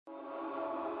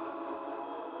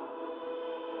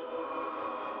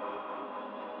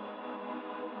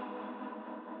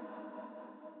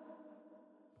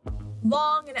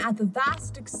Long and at the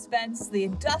vast expense, the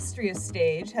industrious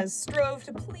stage has strove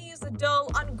to please a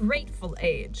dull, ungrateful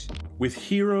age. With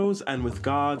heroes and with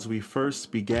gods we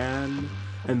first began,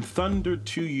 and thundered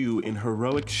to you in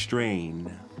heroic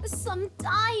strain. Some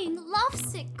dying,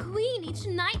 lovesick queen each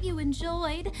night you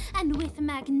enjoyed, and with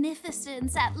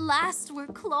magnificence at last were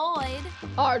cloyed.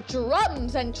 Our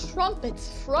drums and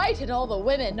trumpets frighted all the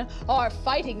women, our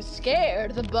fighting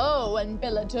scared the beaux and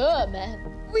billet-doux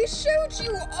men. We showed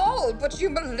you all, but you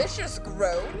malicious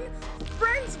groan,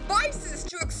 friends' vices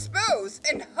to expose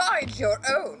and hide your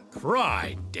own.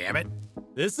 Pride, damn it!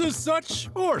 This is such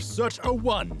a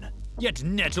one, yet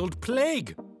nettled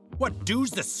plague. What does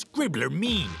the scribbler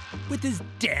mean with his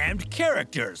damned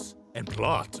characters and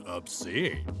plot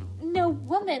obscene? No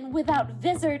woman without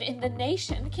vizard in the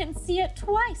nation can see it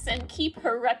twice and keep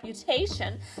her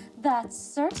reputation. That's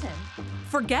certain.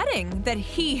 Forgetting that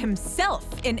he himself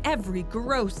in every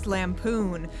gross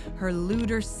lampoon her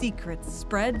lewder secrets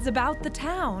spreads about the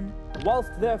town.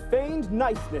 Whilst their feigned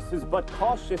niceness is but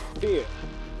cautious fear,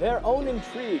 their own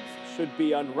intrigues should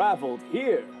be unraveled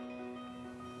here.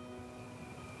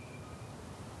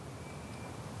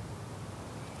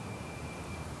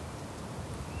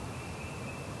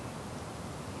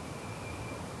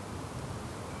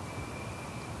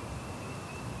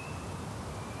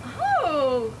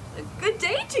 Good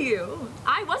day to you.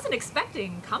 I wasn't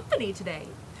expecting company today.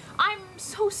 I'm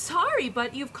so sorry,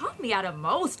 but you've caught me at a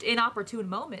most inopportune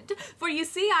moment. For you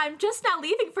see, I'm just now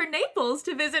leaving for Naples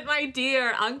to visit my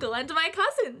dear uncle and my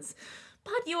cousins.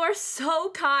 But you are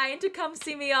so kind to come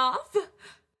see me off.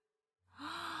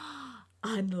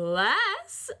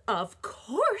 Unless, of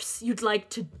course, you'd like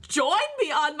to join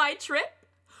me on my trip.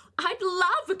 I'd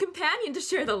love a companion to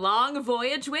share the long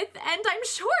voyage with, and I'm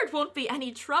sure it won't be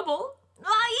any trouble.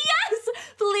 Yes!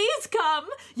 Please come!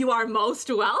 You are most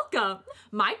welcome.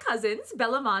 My cousins,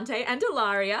 Bellamonte and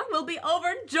Ilaria, will be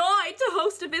overjoyed to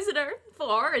host a visitor,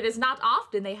 for it is not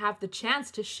often they have the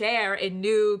chance to share in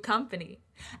new company.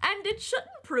 And it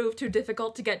shouldn't prove too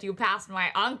difficult to get you past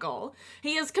my uncle.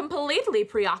 He is completely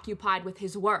preoccupied with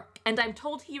his work, and I'm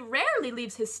told he rarely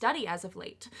leaves his study as of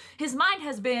late. His mind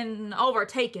has been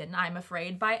overtaken, I'm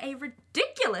afraid, by a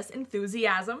ridiculous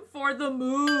enthusiasm for the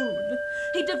moon.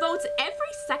 He devotes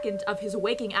every second of his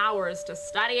waking hours to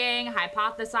studying,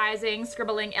 hypothesizing,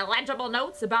 scribbling illegible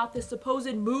notes about the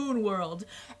supposed moon world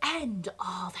and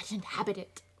all that inhabit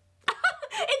it.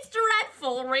 It's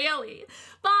dreadful, really.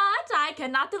 But I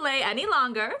cannot delay any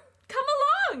longer. Come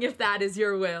along, if that is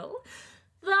your will.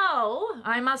 Though,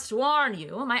 I must warn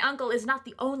you, my uncle is not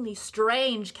the only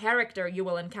strange character you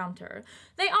will encounter.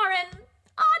 They are an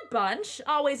odd bunch,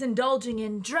 always indulging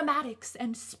in dramatics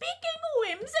and speaking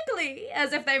whimsically,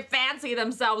 as if they fancy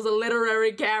themselves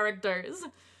literary characters.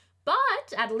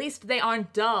 But at least they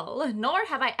aren't dull, nor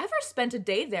have I ever spent a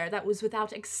day there that was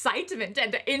without excitement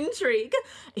and intrigue.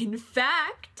 In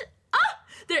fact,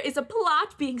 there is a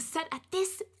plot being set at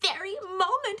this very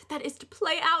moment that is to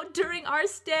play out during our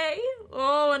stay.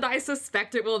 Oh, and I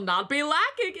suspect it will not be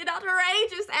lacking in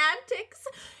outrageous antics.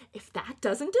 If that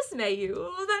doesn't dismay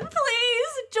you, then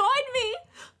please join me.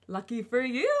 Lucky for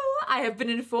you, I have been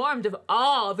informed of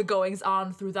all the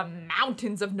goings-on through the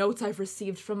mountains of notes I've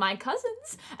received from my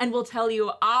cousins, and will tell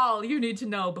you all you need to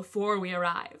know before we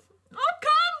arrive. Oh,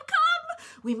 come!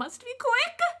 We must be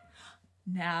quick!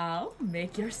 Now,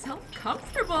 make yourself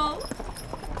comfortable.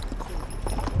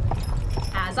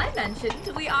 As I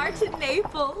mentioned, we are to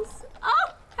Naples.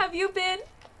 Oh, have you been?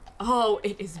 Oh,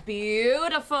 it is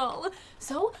beautiful.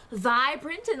 So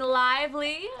vibrant and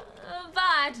lively,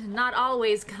 but not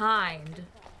always kind.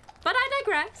 But I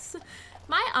digress.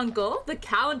 My uncle, the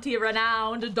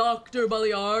county-renowned Dr.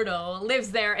 Balliardo,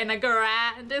 lives there in a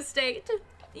grand estate.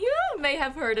 You may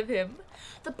have heard of him.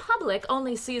 The public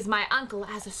only sees my uncle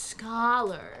as a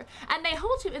scholar, and they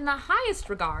hold him in the highest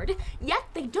regard, yet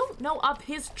they don't know of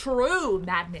his true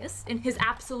madness in his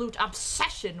absolute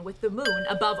obsession with the moon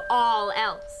above all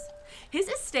else. His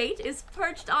estate is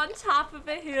perched on top of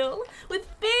a hill,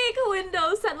 with big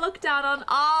windows that look down on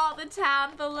all the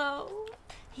town below.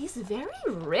 He's very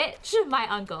rich, my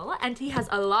uncle, and he has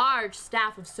a large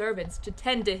staff of servants to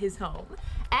tend to his home,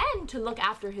 and to look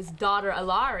after his daughter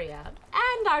Ilaria,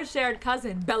 and our shared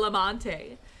cousin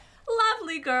Bellamonte.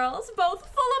 Lovely girls,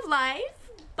 both full of life,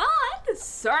 but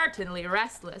certainly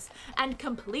restless, and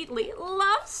completely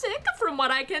lovesick from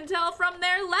what I can tell from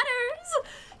their letters.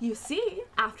 You see,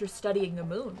 after studying the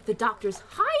moon, the doctor's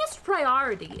highest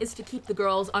priority is to keep the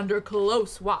girls under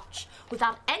close watch,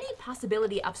 without any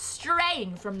possibility of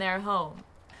straying from their home.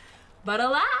 But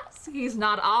alas, course, he's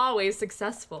not always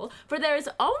successful, for there is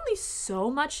only so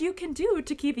much you can do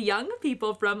to keep young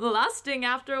people from lusting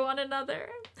after one another.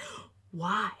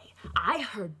 Why, I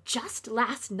heard just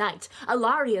last night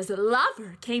Ilaria's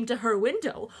lover came to her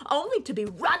window, only to be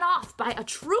run off by a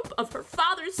troop of her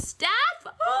father's staff.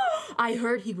 I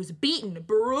heard he was beaten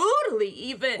brutally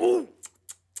even.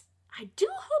 I do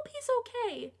hope he's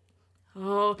okay.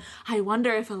 Oh, I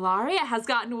wonder if Ilaria has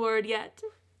gotten word yet.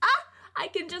 I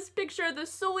can just picture the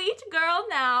sweet girl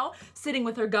now, sitting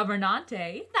with her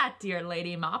gouvernante, that dear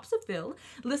Lady Mopsaville,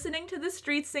 listening to the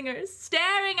street singers,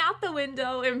 staring out the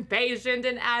window, impatient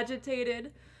and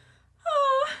agitated.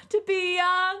 Oh, to be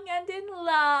young and in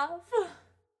love.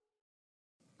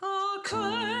 A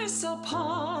curse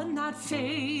upon that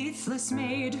faithless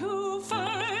maid who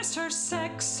first her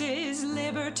sex's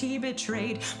liberty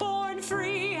betrayed, born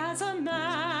free as a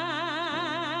man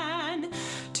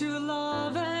to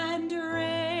love and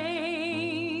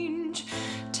range,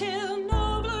 till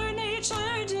nobler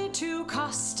nature did to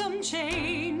custom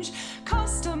change,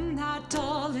 custom that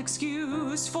dull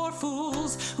excuse for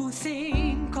fools who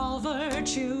think all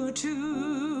virtue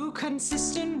to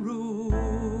consist in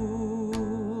rules.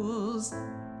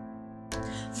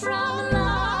 From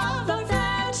love of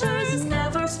fetters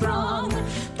never sprung,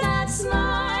 that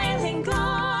smiling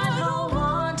God, how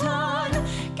wanton,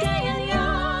 gay and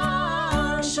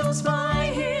young, shows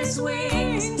by his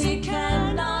wings he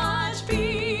cannot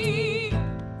be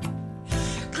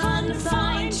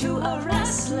confined to a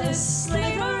restless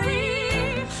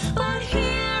slavery, but here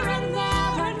and there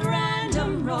at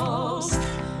random rows,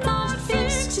 not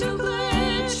fit to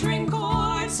glittering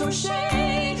cords so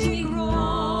shady grows.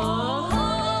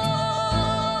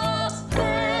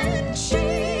 Then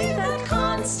she that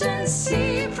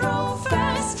constancy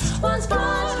professed was but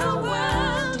a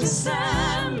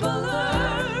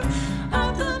well-dissembler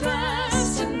at the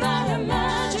best in that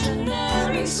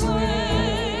imaginary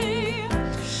sway.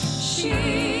 She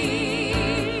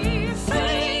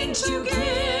feigned to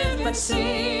give, but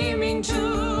seeming to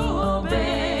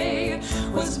obey,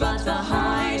 was but the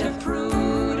height of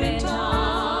prudent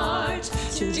art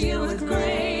to deal with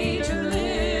greater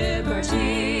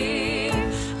liberty.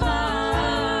 Her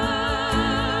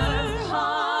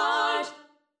heart.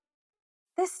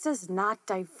 This does not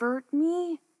divert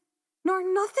me, nor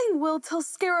nothing will till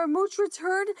Scaramouche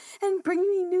return and bring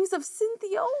me news of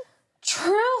Cynthia.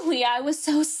 Truly, I was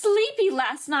so sleepy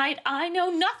last night, I know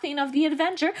nothing of the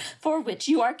adventure for which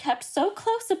you are kept so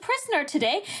close a prisoner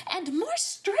today, and more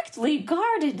strictly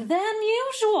guarded than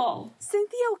usual.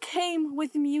 Cynthia came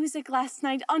with music last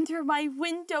night under my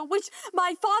window, which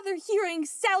my father, hearing,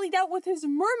 sallied out with his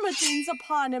myrmidons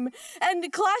upon him, and the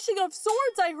clashing of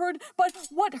swords I heard, but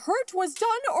what hurt was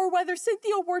done, or whether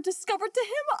Cynthia were discovered to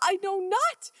him, I know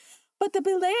not. But the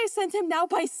billet I sent him now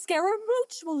by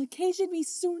Scaramouche will occasion me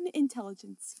soon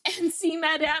intelligence. And see,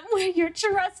 madame, where your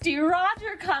trusty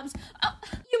Roger comes.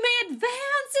 You may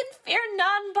advance and fear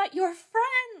none but your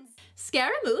friends.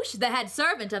 Scaramouche, the head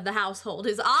servant of the household,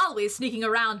 is always sneaking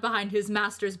around behind his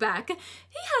master's back.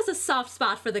 He has a soft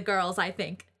spot for the girls, I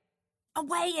think.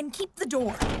 Away and keep the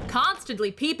door.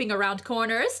 Constantly peeping around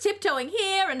corners, tiptoeing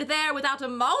here and there without a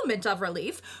moment of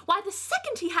relief. Why, the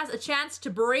second he has a chance to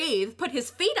breathe, put his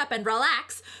feet up and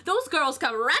relax, those girls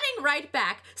come running right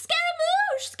back.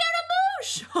 Scaramouche!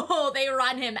 Scaramouche! Oh, they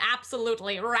run him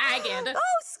absolutely ragged.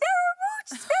 Oh, Scaramouche!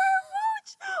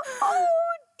 Scaramouche! Oh,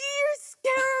 dear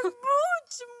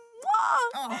Scaramouche!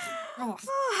 Hast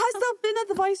thou been at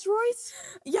the Viceroy's?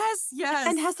 Yes, yes.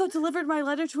 And hast thou delivered my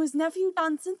letter to his nephew,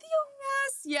 Don Cynthia?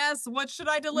 Yes. What should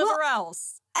I deliver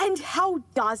else? And how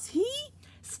does he?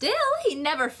 Still, he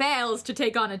never fails to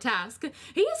take on a task.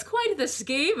 He is quite the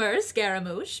schemer,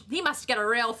 Scaramouche. He must get a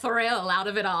real thrill out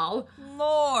of it all.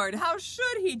 Lord, how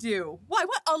should he do? Why,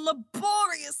 what a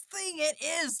laborious thing it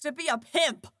is to be a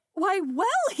pimp. Why,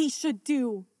 well he should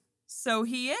do. So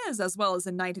he is, as well as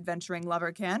a knight-adventuring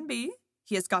lover can be.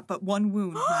 He has got but one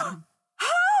wound, madam. How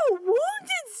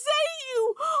wounded, say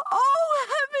you? Oh,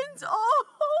 heavens, oh!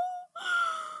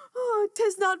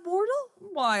 'Tis not mortal?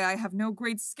 Why, I have no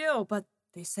great skill, but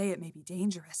they say it may be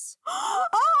dangerous. Oh,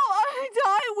 I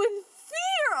die with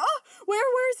fear!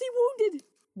 Where is he wounded?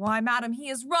 Why, madam, he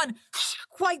has run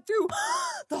quite through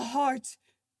the heart.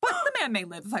 But the man may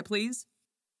live, if I please.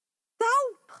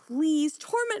 Thou please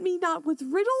torment me not with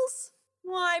riddles.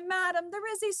 Why, madam, there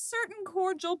is a certain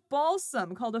cordial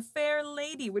balsam called a fair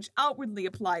lady, which outwardly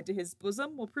applied to his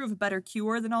bosom will prove a better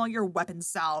cure than all your weapon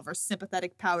salve or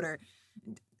sympathetic powder,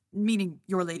 meaning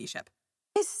your ladyship.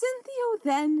 Is Cynthio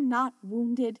then not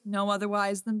wounded? No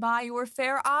otherwise than by your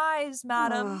fair eyes,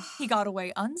 madam. He got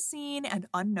away unseen and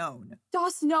unknown.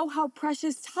 Dost know how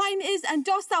precious time is, and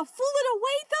dost thou fool it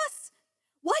away thus?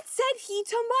 What said he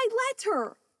to my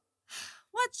letter?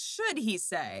 What should he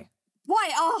say? Why,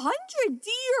 100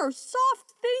 dear,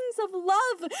 soft things of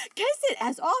love. Kiss it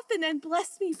as often and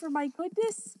bless me for my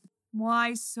goodness.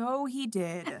 Why, so he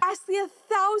did. Ask thee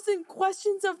 1,000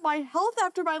 questions of my health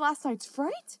after my last night's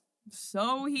fright?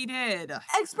 So he did.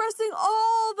 Expressing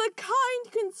all the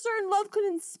kind concern love could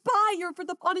inspire for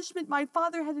the punishment my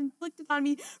father had inflicted on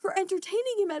me for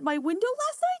entertaining him at my window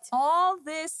last night? All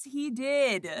this he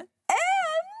did. And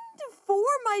for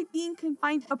my being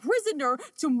confined a prisoner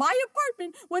to my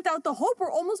apartment without the hope or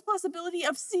almost possibility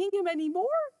of seeing him anymore?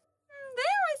 There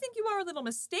I think you are a little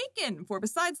mistaken, for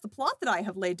besides the plot that I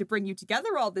have laid to bring you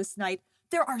together all this night,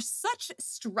 there are such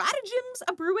stratagems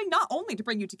a-brewing, not only to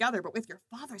bring you together, but with your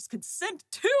father's consent,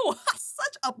 too.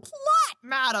 Such a plot,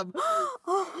 madam.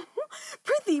 Oh,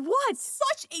 prithee, what?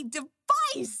 Such a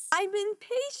device. I'm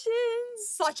impatient.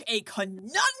 Such a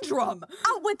conundrum.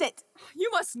 Out with it.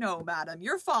 You must know, madam,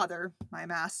 your father, my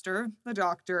master, the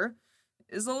doctor,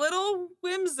 is a little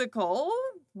whimsical,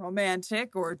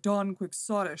 romantic, or Don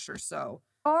Quixotish or so.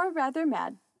 Or rather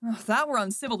mad. That were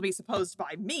uncivil to be supposed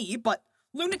by me, but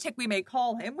lunatic we may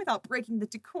call him without breaking the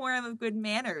decorum of good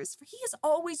manners, for he is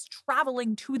always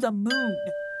traveling to the moon.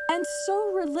 And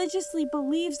so religiously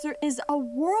believes there is a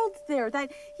world there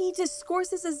that he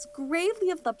discourses as gravely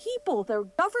of the people, their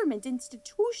government,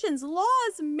 institutions,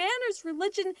 laws, manners,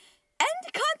 religion,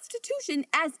 and constitution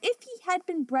as if he had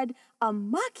been bred a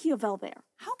Machiavel there.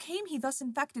 How came he thus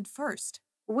infected first?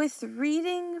 With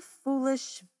reading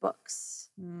foolish books.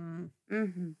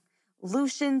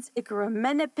 Lucian's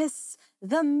Igramenippus,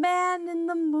 The Man in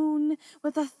the Moon,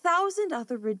 with 1,000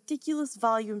 other ridiculous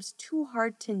volumes too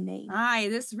hard to name. Aye,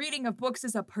 this reading of books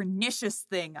is a pernicious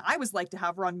thing. I was like to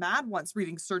have run mad once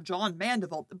reading Sir John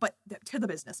Mandeville, but to the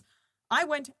business. I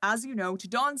went, as you know, to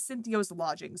Don Cinthio's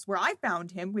lodgings, where I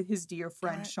found him with his dear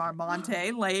friend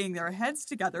Charmante laying their heads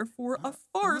together for a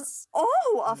farce.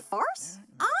 Oh, a farce?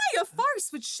 Aye, a farce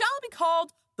which shall be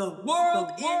called The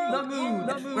World in the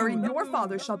Moon, wherein your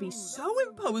father shall be so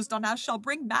imposed on as shall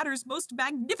bring matters most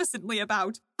magnificently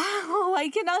about. Oh, I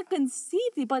cannot conceive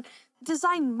thee, but the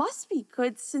design must be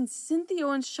good since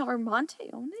Cynthio and Charmante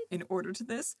own it. In order to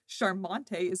this,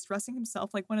 Charmante is dressing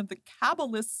himself like one of the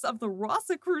Kabbalists of the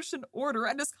Rosicrucian order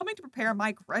and is coming to prepare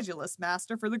my credulous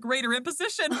master for the greater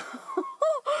imposition.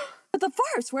 But the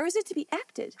farce, where is it to be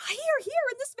acted? Here,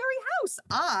 in this very house.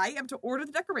 I am to order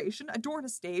the decoration, adorn a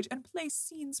stage, and place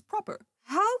scenes proper.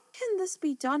 How can this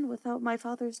be done without my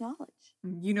father's knowledge?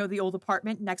 You know the old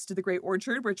apartment next to the great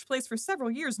orchard, which place for several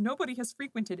years nobody has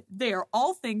frequented. There,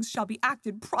 all things shall be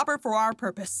acted proper for our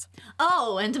purpose.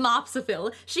 Oh, and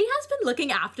Mopsiphil, she has been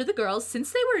looking after the girls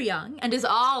since they were young, and is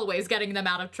always getting them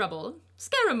out of trouble.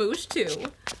 Scaramouche, too.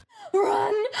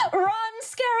 Run,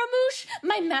 Scaramouche!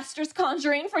 My master's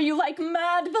conjuring for you like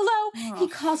mad below. He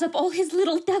calls up all his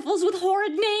little devils with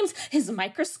horrid names, his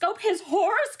microscope, his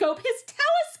horoscope, his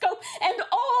telescope, and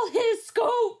all his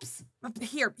scopes.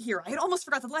 Here, I had almost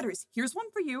forgot the letters. Here's one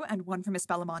for you and one for Miss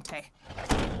Bellamonte.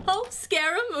 Oh,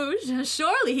 Scaramouche,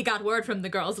 surely he got word from the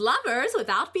girls' lovers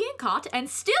without being caught and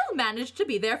still managed to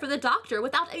be there for the doctor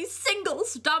without a single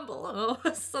stumble.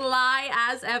 Oh, sly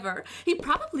as ever. He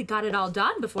probably got it all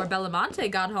done before Bellamonte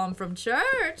got home from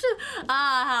church.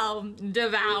 Ah, how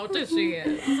devout she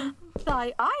is.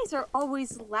 Thy eyes are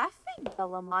always laughing,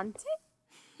 Bellamonte.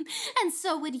 And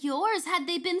so would yours had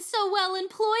they been so well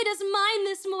employed as mine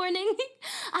this morning.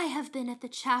 I have been at the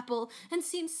chapel and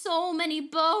seen so many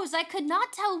beaux I could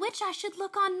not tell which I should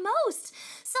look on most.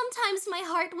 Sometimes my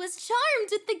heart was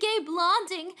charmed with the gay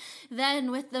blonding,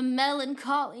 then with the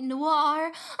melancholy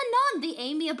noir, anon the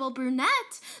amiable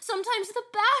brunette, sometimes the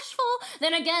bashful,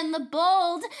 then again the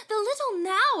bold, the little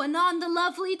now, anon the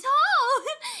lovely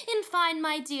tall. In fine,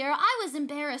 my dear, I was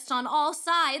embarrassed on all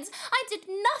sides. I did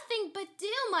nothing but deal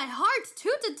my heart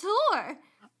tout a tour.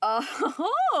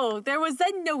 Oh, there was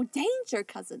then no danger,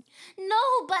 cousin.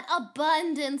 No, but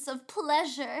abundance of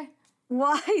pleasure.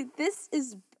 Why, this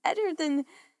is better than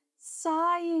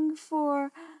sighing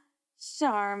for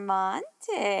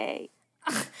Charmante.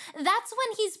 That's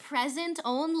when he's present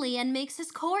only and makes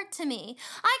his court to me.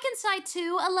 I can sigh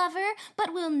too, a lover,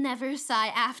 but will never sigh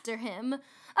after him.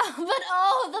 But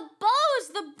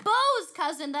the bows,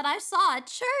 cousin, that I saw at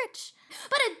church.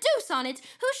 But a deuce on it,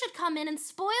 who should come in and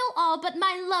spoil all but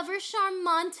my lover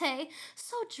Charmante,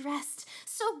 so dressed,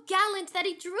 so gallant that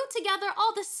he drew together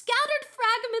all the scattered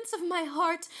fragments of my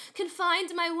heart,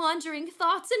 confined my wandering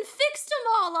thoughts, and fixed them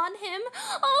all on him.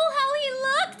 Oh, how he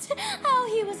looked, how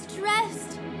he was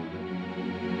dressed.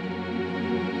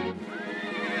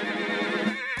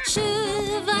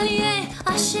 Chevalier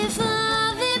à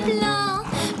cheveux blancs,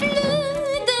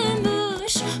 plus de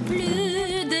mouches,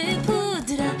 plus de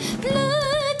poudre,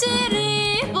 plus de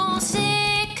ribbons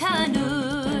et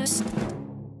canus.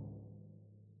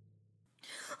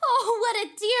 Oh, what a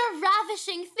dear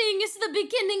ravishing thing is the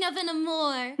beginning of an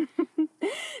amour.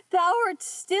 Thou art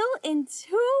still in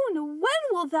tune. When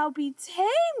will thou be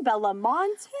tame,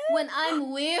 Bellamante? When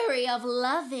I'm weary of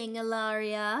loving,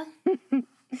 Ilaria.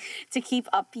 To keep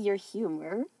up your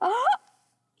humor. Oh,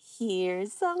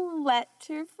 here's a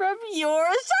letter from your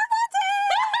Charmante!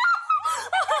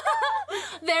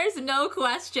 There's no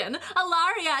question.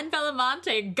 Ilaria and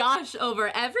Bellamante gush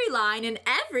over every line and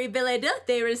every billet doux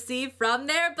they receive from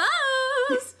their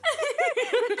beaux.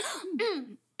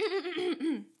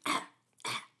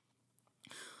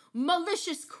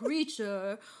 Malicious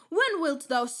creature, when wilt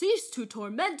thou cease to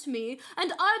torment me,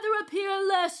 and either appear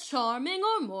less charming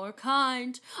or more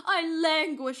kind? I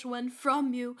languish when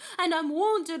from you, and am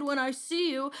wounded when I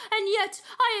see you, and yet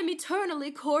I am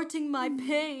eternally courting my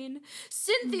pain.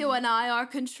 Cynthia and I are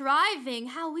contriving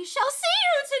how we shall see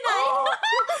you tonight.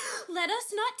 Let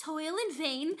us not toil in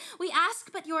vain. We ask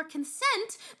but your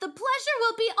consent. The pleasure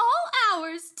will be all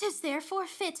ours. 'Tis therefore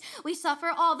fit we suffer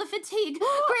all the fatigue.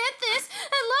 Grant this,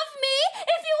 and love me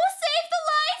if you will save the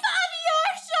life of your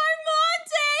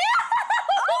Charmante.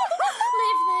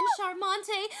 Live then,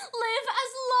 Charmante. Live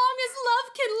as long as love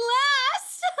can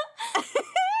last.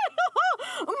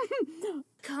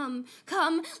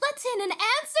 Come, let's in and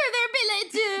answer their billet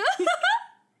doux.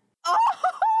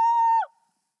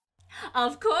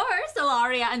 Of course,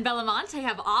 Ilaria and Bellamante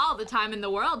have all the time in the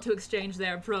world to exchange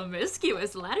their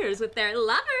promiscuous letters with their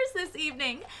lovers this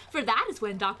evening, for that is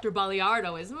when Dr.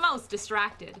 Balliardo is most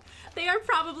distracted. They are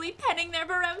probably penning their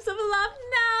barems of love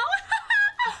now.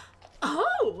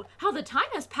 Oh, how the time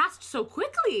has passed so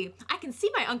quickly. I can see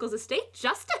my uncle's estate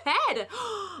just ahead.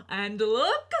 And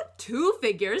look, two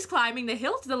figures climbing the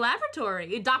hill to the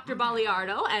laboratory. Dr.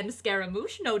 Balliardo and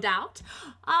Scaramouche, no doubt.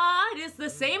 It is the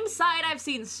same sight I've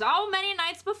seen so many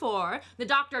nights before. The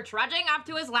doctor trudging up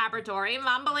to his laboratory,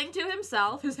 mumbling to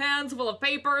himself, his hands full of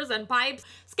papers and pipes.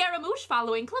 Scaramouche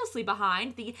following closely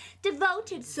behind, the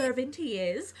devoted servant he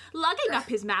is, lugging up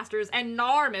his master's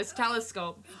enormous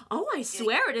telescope. Oh, I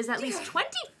swear it is at least 20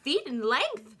 feet in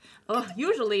length. Oh,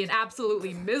 usually an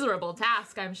absolutely miserable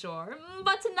task, I'm sure.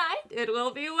 But tonight it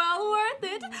will be well worth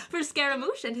it, for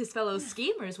Scaramouche and his fellow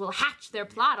schemers will hatch their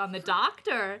plot on the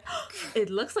doctor. It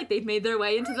looks like they've made their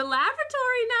way into the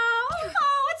laboratory now.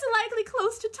 Oh, it's likely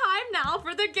close to time now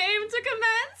for the game to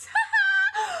commence.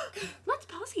 Let's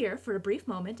pause here for a brief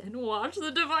moment and watch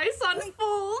the device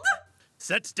unfold.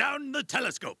 Set down the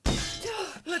telescope.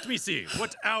 Let me see,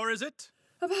 what hour is it?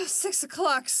 About 6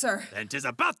 o'clock, sir. Then 'tis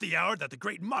about the hour that the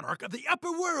great monarch of the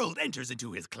upper world enters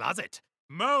into his closet.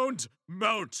 Mount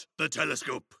the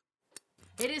telescope.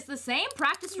 It is the same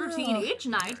practice routine each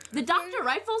night. The doctor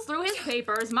rifles through his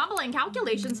papers, mumbling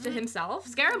calculations to himself.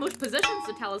 Scaramouche positions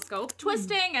the telescope,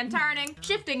 twisting and turning,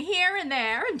 shifting here and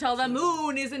there until the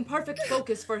moon is in perfect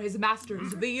focus for his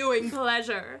master's viewing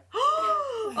pleasure.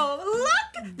 Oh,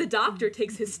 look! The doctor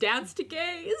takes his stance to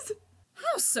gaze.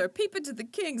 How, sir, peep into the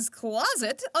king's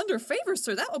closet? Under favor,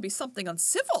 sir, that will be something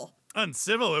uncivil.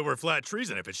 Uncivil it were flat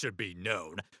treason if it should be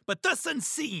known, but thus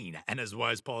unseen, and as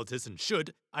wise politicians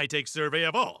should, I take survey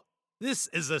of all. This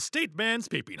is a state man's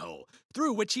peeping hole,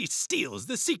 through which he steals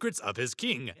the secrets of his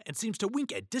king, and seems to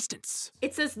wink at distance.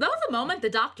 It's as though the moment the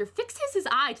doctor fixes his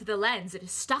eye to the lens, it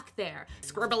is stuck there,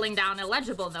 scribbling down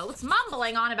illegible notes,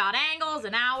 mumbling on about angles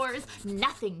and hours.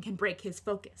 Nothing can break his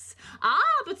focus.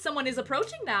 But someone is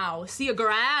approaching now. See a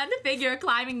grand figure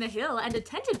climbing the hill, and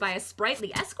attended by a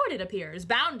sprightly escort, it appears,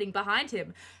 bounding behind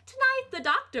him. Tonight, the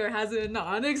doctor has an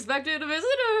unexpected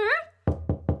visitor.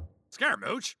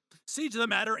 Scaramouche, see to the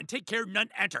matter and take care none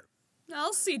enter.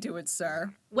 I'll see to it,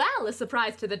 sir. Well, a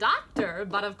surprise to the doctor,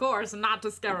 but of course not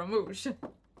to Scaramouche.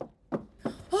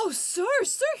 Oh, sir,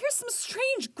 here's some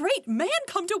strange great man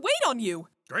come to wait on you.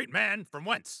 Great man, from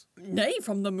whence? Nay,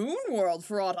 from the moon world,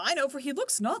 for aught I know, for he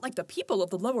looks not like the people of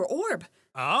the lower orb.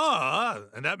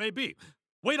 And that may be.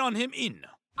 Wait on him in.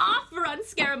 Off runs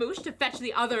Scaramouche to fetch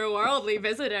the otherworldly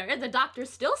visitor, the doctor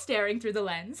still staring through the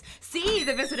lens. See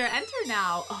the visitor enter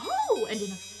now. Oh, and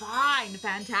in a fine,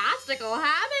 fantastical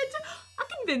habit. A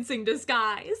convincing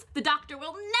disguise. The doctor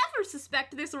will never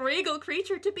suspect this regal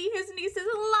creature to be his niece's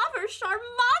lover,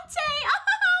 Charmante.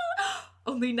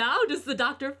 Only now does the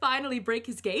doctor finally break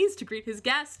his gaze to greet his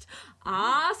guest.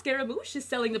 Ah, Scaramouche is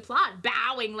selling the plot,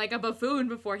 bowing like a buffoon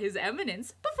before his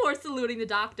eminence, before saluting the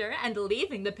doctor and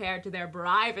leaving the pair to their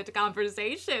private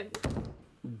conversation.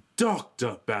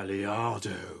 Dr.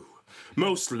 Baliardo,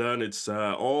 most learned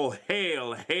sir, all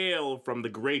hail from the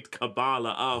great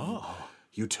Kabbalah of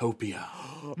Utopia.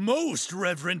 Most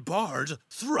reverend bard,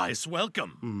 thrice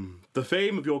welcome. The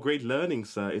fame of your great learning,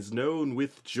 sir, is known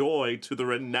with joy to the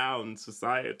renowned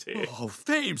society. Oh,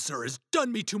 fame, sir, has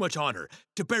done me too much honor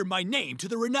to bear my name to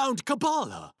the renowned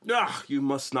Kabbalah. Ah, you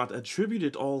must not attribute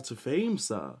it all to fame,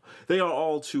 sir. They are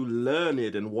all too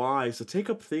learned and wise to take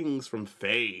up things from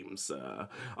fame, sir.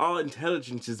 Our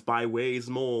intelligence is by ways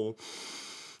more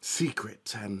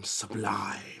secret and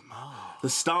sublime. The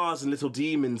stars and little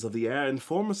demons of the air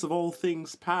inform us of all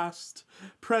things past,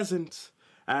 present,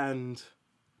 and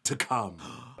to come.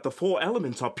 The four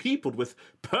elements are peopled with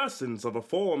persons of a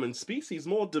form and species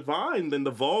more divine than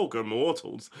the vulgar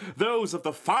mortals. Those of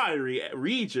the fiery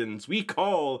regions we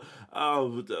call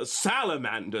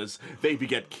salamanders. They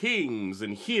beget kings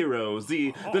and heroes.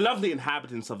 The lovely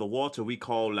inhabitants of the water we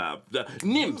call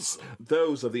nymphs.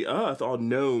 Those of the earth are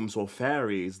gnomes or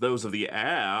fairies. Those of the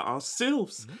air are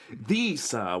sylphs. These,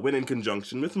 sir, when in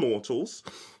conjunction with mortals,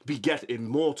 beget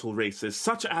immortal races,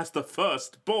 such as the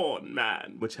firstborn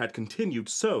man, which had continued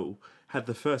so had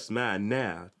the first man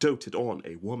ne'er doted on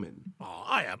a woman. Oh,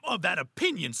 I am of that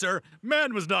opinion, sir.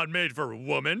 Man was not made for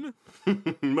woman.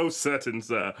 Most certain,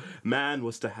 sir. Man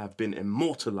was to have been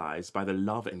immortalized by the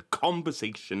love and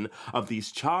conversation of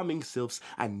these charming sylphs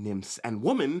and nymphs, and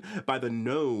woman by the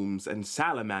gnomes and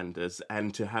salamanders,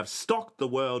 and to have stocked the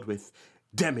world with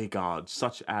demigods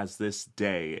such as this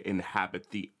day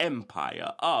inhabit the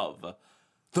empire of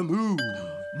the moon.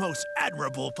 Most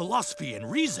admirable philosophy and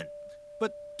reason.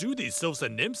 But do these sylphs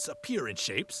and nymphs appear in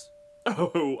shapes?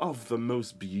 Oh, of the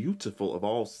most beautiful of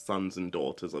all sons and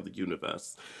daughters of the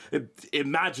universe.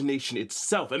 Imagination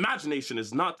itself. Imagination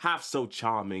is not half so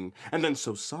charming, and then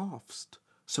so soft,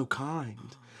 so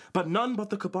kind. But none but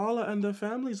the Kabbalah and their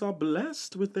families are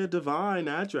blessed with their divine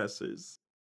addresses.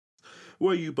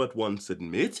 Were you but once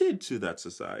admitted to that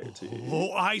society?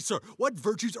 Oh, aye, sir. What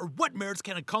virtues or what merits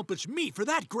can accomplish me for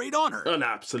that great honor? An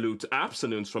absolute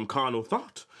abstinence from carnal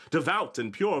thought, devout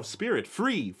and pure of spirit,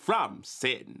 free from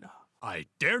sin. I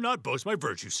dare not boast my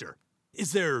virtue, sir.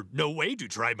 Is there no way to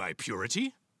try my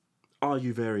purity? Are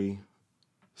you very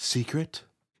secret?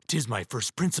 'Tis my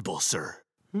first principle, sir.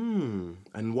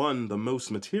 And one the most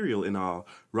material in our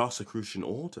Rosicrucian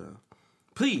order.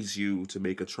 Please you to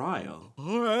make a trial.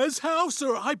 As how,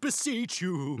 sir, I beseech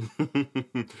you?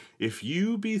 If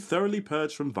you be thoroughly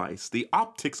purged from vice, the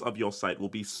optics of your sight will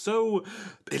be so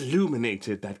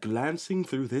illuminated that glancing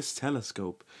through this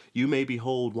telescope, you may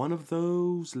behold one of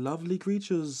those lovely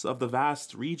creatures of the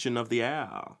vast region of the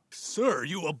air. Sir,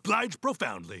 you oblige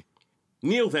profoundly.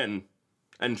 Kneel then,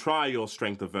 and try your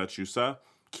strength of virtue, sir.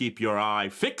 Keep your eye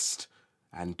fixed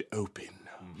and open.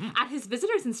 At his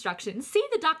visitor's instructions, see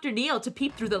the doctor kneel to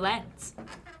peep through the lens.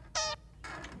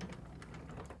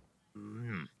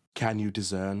 Can you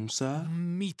discern, sir?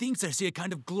 Methinks I see a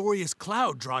kind of glorious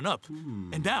cloud drawn up.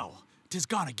 And now, 'tis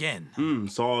gone again.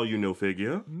 Saw you no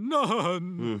figure?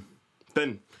 None.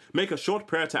 Then, make a short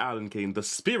prayer to Alan-Kane, the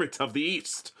spirit of the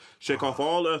East. Shake off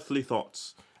all earthly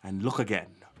thoughts, and look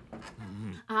again.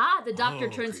 The doctor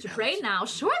turns to pray now,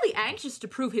 surely anxious to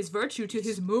prove his virtue to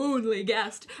his moonly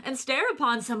guest, and stare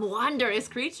upon some wondrous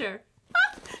creature.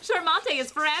 Charmante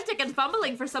is frantic and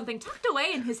fumbling for something tucked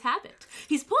away in his habit.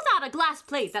 He's pulled out a glass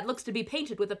plate that looks to be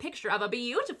painted with a picture of a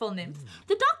beautiful nymph.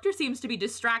 The doctor seems to be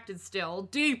distracted still,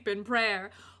 deep in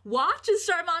prayer. Watch as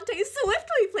Charmante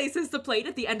swiftly places the plate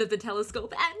at the end of the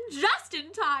telescope, and just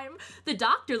in time, the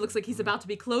doctor looks like he's about to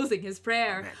be closing his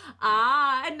prayer.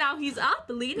 And now he's up,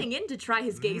 leaning in to try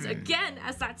his gaze again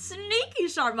as that sneaky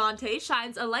Charmante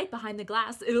shines a light behind the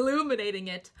glass, illuminating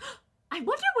it. I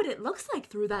wonder what it looks like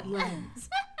through that lens.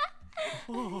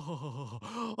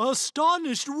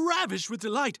 Astonished, ravished with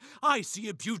delight, I see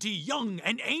a beauty young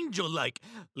and angel-like,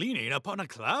 leaning upon a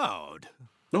cloud.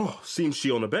 Seems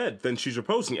she on a bed, then she's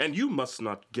reposing, and you must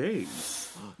not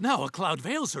gaze. Now a cloud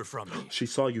veils her from me. She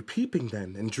saw you peeping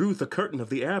then, and drew the curtain of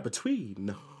the air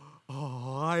between.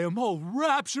 I am all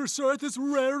rapture, sir, at this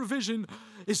rare vision.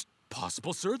 Is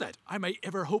possible, sir, that I may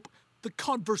ever hope the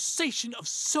conversation of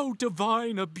so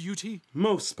divine a beauty?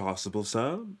 Most possible,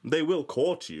 sir. They will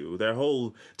court you. Their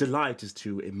whole delight is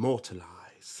to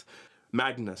immortalize.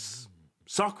 Magnus,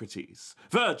 Socrates,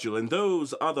 Virgil, and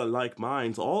those other like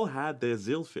minds all had their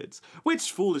Zilphids,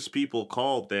 which foolish people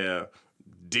called their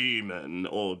demon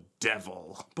or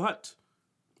devil. But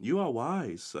you are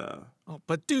wise, sir. Oh,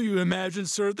 but do you imagine,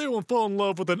 sir, they won't fall in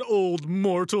love with an old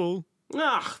mortal?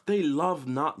 Ah, they love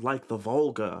not like the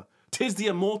vulgar. 'Tis the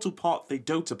immortal part they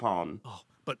dote upon. Oh,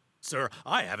 but, sir,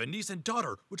 I have a niece and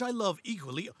daughter, which I love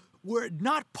equally. Were it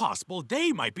not possible,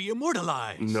 they might be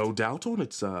immortalized. No doubt on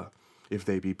it, sir, if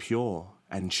they be pure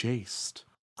and chaste.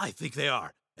 I think they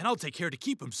are, and I'll take care to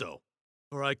keep them so.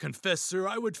 For I confess, sir,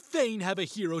 I would fain have a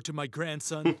hero to my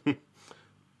grandson.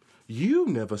 You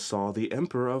never saw the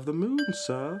Emperor of the Moon,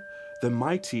 sir. The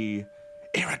mighty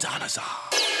Iridanazar.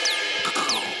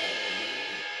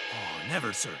 Oh,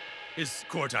 never, sir. His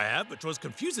court I have, but 'twas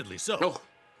confusedly so. Oh,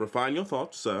 refine your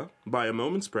thoughts, sir, by a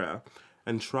moment's prayer,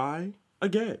 and try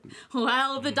again.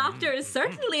 Well, the doctor is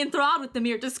certainly enthralled with the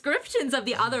mere descriptions of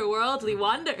the otherworldly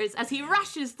wonders as he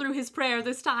rushes through his prayer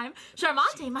this time.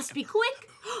 Charmante must be quick.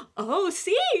 Oh,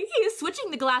 see, he is switching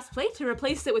the glass plate to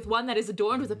replace it with one that is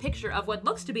adorned with a picture of what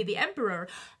looks to be the Emperor,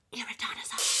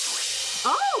 Iridanazar.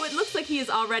 Oh, it looks like he is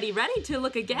already ready to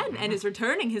look again and is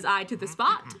returning his eye to the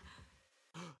spot.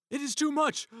 It is too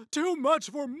much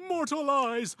for mortal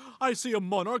eyes. I see a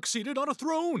monarch seated on a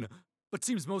throne, but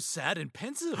seems most sad and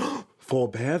pensive.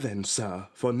 Forbear then, sir,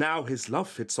 for now his love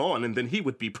fits on, and then he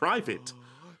would be private.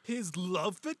 His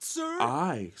love fit, sir?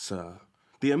 Aye, sir.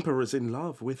 The Emperor is in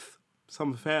love with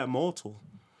some fair mortal.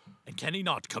 And can he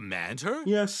not command her?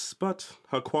 Yes, but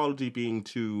her quality being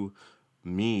too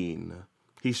mean,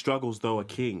 he struggles though a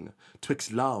king,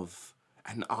 twixt love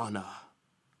and honor.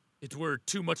 It were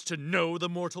too much to know the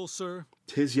mortal, sir?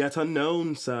 'Tis yet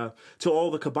unknown, sir, to all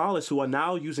the Kabbalists who are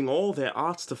now using all their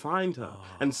arts to find her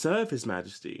and serve his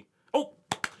majesty. Oh,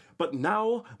 but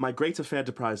now my great affair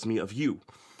deprives me of you.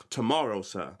 Tomorrow,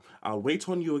 sir, I'll wait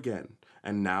on you again,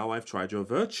 and now I've tried your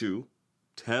virtue,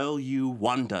 tell you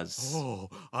wonders.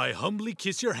 Oh, I humbly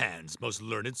kiss your hands, most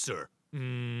learned sir.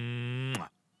 Mwah.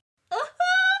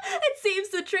 It seems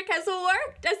the trick has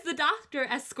worked as the doctor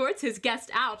escorts his guest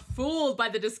out, fooled by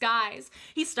the disguise.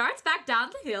 He starts back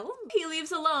down the hill. He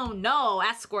leaves alone, no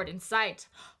escort in sight.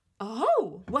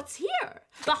 Oh, what's here?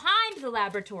 Behind the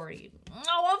laboratory.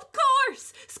 Oh, of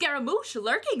course! Scaramouche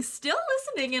lurking, still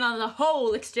listening in on the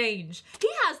whole exchange. He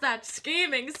has that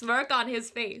scheming smirk on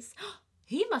his face.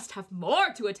 He must have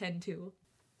more to attend to.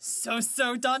 So,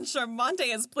 Don Charmante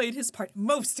has played his part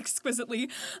most exquisitely.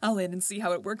 I'll in and see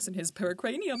how it works in his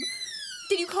pericranium.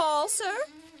 Did you call, sir?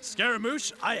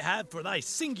 Scaramouche, I have, for thy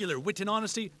singular wit and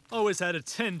honesty, always had a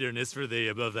tenderness for thee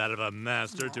above that of a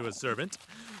master to a servant.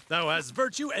 Thou hast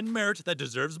virtue and merit that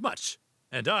deserves much,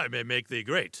 and I may make thee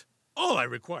great. All I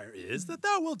require is that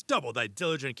thou wilt double thy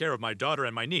diligent care of my daughter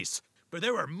and my niece, for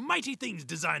there are mighty things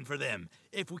designed for them,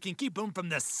 if we can keep them from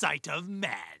the sight of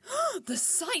man. The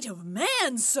sight of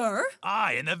man, sir?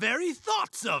 Aye, and the very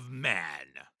thoughts of man.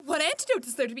 What antidote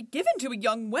is there to be given to a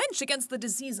young wench against the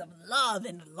disease of love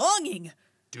and longing?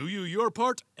 Do you your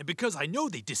part, and because I know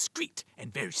thee discreet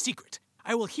and very secret,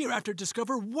 I will hereafter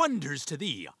discover wonders to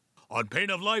thee. On pain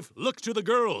of life, look to the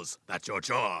girls. That's your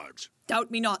charge. Doubt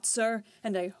me not, sir,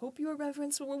 and I hope your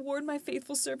reverence will reward my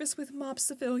faithful service with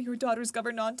Mopsiville, your daughter's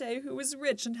governante, who is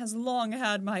rich and has long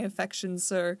had my affection,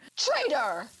 sir.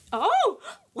 Traitor! Oh,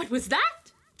 what was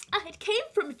that? It came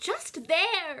from just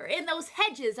there, in those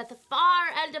hedges at the far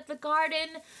end of the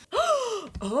garden.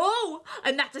 Oh,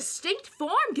 and that distinct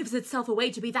form gives itself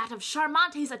away to be that of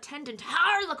Charmante's attendant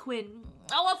Harlequin.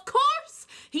 Oh, of course!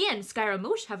 He and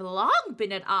Scaramouche have long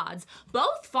been at odds,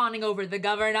 both fawning over the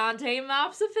governante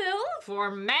Mopsiville for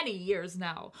many years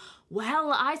now.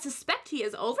 Well, I suspect he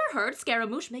has overheard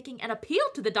Scaramouche making an appeal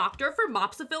to the doctor for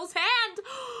Mopsiville's hand.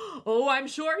 Oh, I'm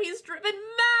sure he's driven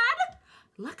mad.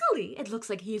 Luckily, it looks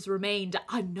like he's remained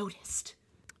unnoticed.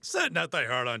 Set not thy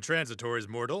heart on transitories,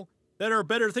 mortal. There are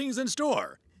better things in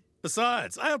store.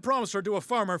 Besides, I have promised her to a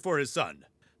farmer for his son.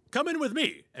 Come in with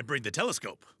me and bring the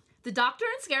telescope. The doctor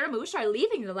and Scaramouche are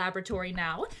leaving the laboratory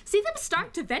now. See them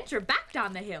start to venture back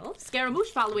down the hill,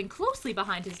 Scaramouche following closely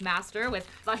behind his master with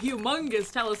the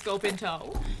humongous telescope in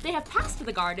tow. They have passed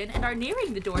the garden and are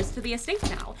nearing the doors to the estate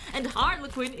now, and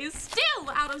Harlequin is still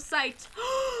out of sight.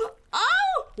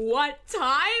 Oh, what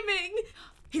timing!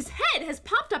 His head has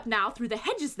popped up now through the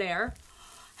hedges there.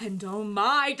 And oh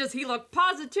my, does he look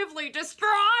positively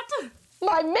distraught!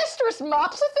 My mistress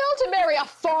Mopsiville to marry a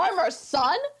farmer's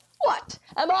son? What?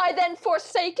 Am I then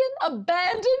forsaken,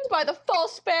 abandoned by the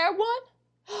false fair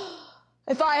one?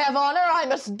 If I have honor, I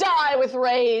must die with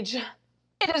rage.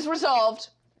 It is resolved.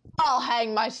 I'll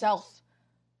hang myself.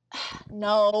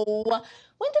 No.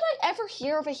 When did I ever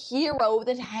hear of a hero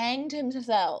that hanged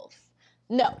himself?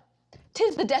 No.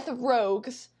 'Tis the death of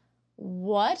rogues.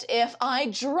 What if I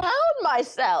drown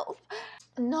myself?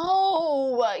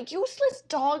 No, useless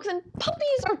dogs and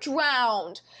puppies are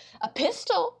drowned. A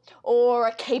pistol or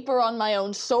a caper on my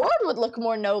own sword would look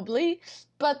more nobly,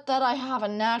 but that I have a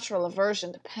natural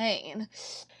aversion to pain.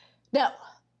 No,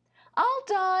 I'll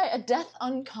die a death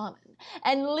uncommon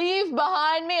and leave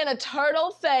behind me an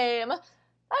eternal fame.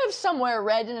 I have somewhere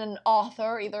read in an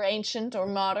author, either ancient or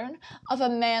modern, of a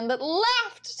man that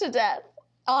laughed to death.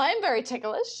 I'm very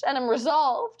ticklish, and am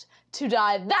resolved to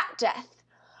die that death.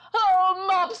 Oh,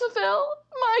 Mopsiphil,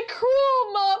 my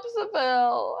cruel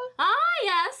Mopsiphil. Ah,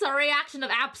 yes, a reaction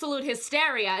of absolute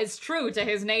hysteria is true to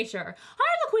his nature.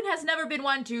 Harlequin has never been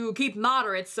one to keep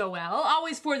moderate so well,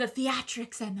 always for the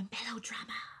theatrics and the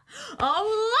melodrama.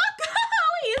 Oh, look!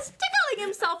 He is tickling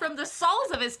himself from the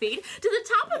soles of his feet to the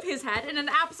top of his head in an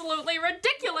absolutely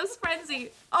ridiculous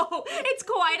frenzy. Oh, it's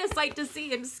quite a sight to see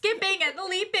him skipping and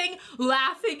leaping,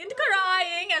 laughing and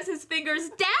crying as his fingers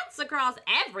dance across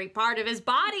every part of his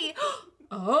body.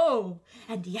 Oh,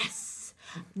 and yes,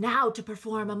 now to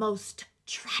perform a most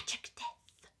tragic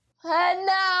death. And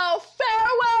now,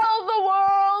 farewell the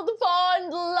world,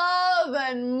 fond love,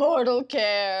 and mortal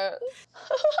cares.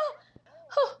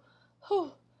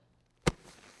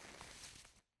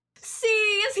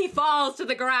 See as he falls to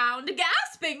the ground,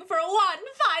 gasping for one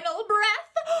final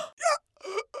breath.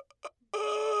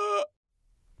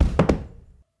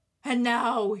 And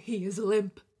now he is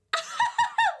limp.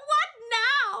 What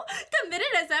now?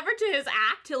 Committed as ever to his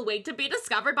act, he'll wait to be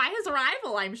discovered by his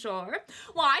rival, I'm sure.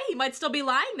 Why, he might still be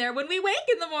lying there when we wake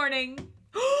in the morning.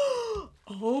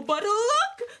 Oh, but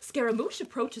look! Scaramouche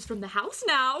approaches from the house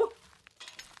now.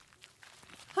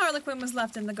 Harlequin was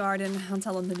left in the garden. I'll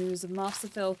tell him the news of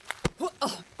Mopsiphil.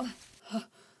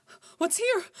 What's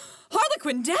here?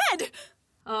 Harlequin dead!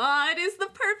 Ah, it is the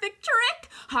perfect trick.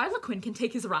 Harlequin can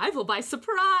take his rival by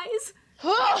surprise. Who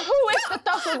is that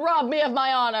thus would rob me of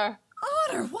my honor?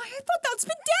 Honor? Why, I thought thou'dst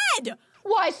been dead!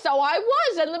 Why, so I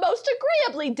was, and the most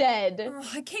agreeably dead.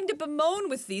 I came to bemoan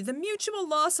with thee the mutual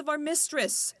loss of our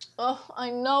mistress. Oh,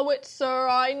 I know it, sir,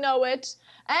 I know it.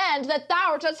 And that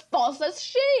thou'rt as false as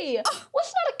she.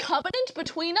 Was not a covenant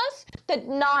between us that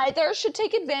neither should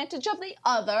take advantage of the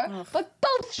other, but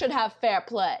both should have fair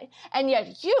play? And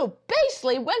yet you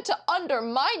basely went to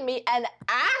undermine me and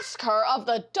ask her of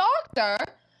the doctor.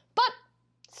 But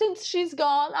since she's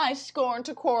gone, I scorn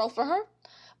to quarrel for her.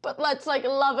 But let's, like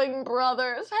loving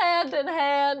brothers, hand in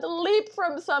hand, leap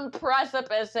from some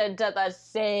precipice into the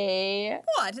sea.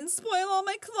 What, and spoil all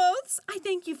my clothes? I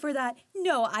thank you for that.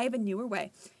 No, I have a newer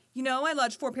way. You know, I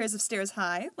lodge 4 pairs of stairs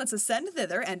high. Let's ascend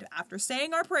thither, and after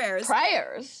saying our prayers...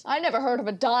 Prayers? I never heard of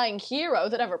a dying hero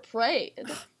that ever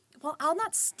prayed. Well, I'll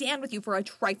not stand with you for a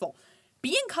trifle.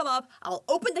 Being come up, I'll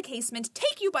open the casement,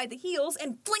 take you by the heels,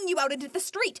 and fling you out into the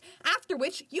street, after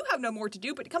which you have no more to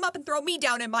do but to come up and throw me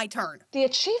down in my turn. The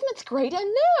achievement's great and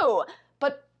new,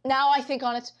 but now I think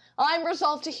on it, I'm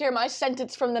resolved to hear my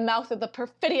sentence from the mouth of the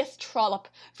perfidious Trollop,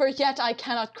 for yet I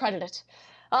cannot credit it.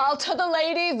 I'll to the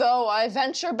lady, though I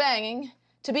venture banging,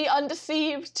 to be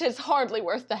undeceived, 'tis hardly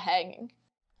worth the hanging.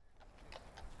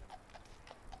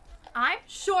 I'm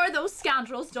sure those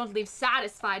scoundrels don't leave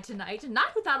satisfied tonight,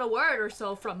 not without a word or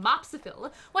so from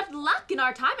Mopsiphil. What luck in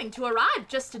our timing to arrive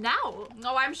just now.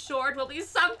 Oh, I'm sure it will be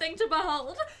something to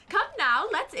behold. Come now,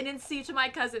 let's in and see to my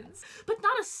cousins. But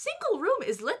not a single room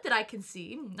is lit that I can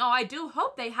see. Oh, I do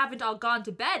hope they haven't all gone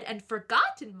to bed and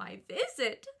forgotten my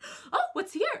visit. Oh,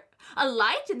 what's here? A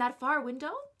light in that far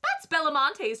window? That's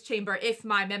Bellamonte's chamber, if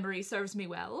my memory serves me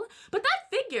well. But that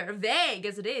figure, vague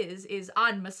as it is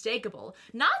unmistakable.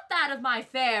 Not that of my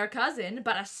fair cousin,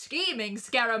 but a scheming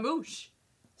Scaramouche.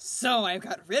 So I've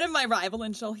got rid of my rival,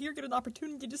 and shall here get an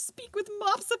opportunity to speak with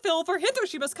Mopsiphil, for hither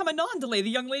she must come anon to lay the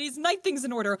young lady's night things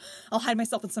in order. I'll hide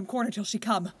myself in some corner till she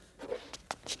come.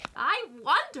 I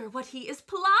wonder what he is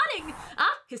plotting.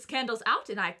 Ah, his candle's out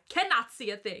and I cannot see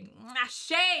a thing. Ah,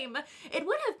 shame. It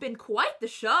would have been quite the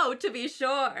show, to be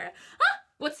sure. Ah,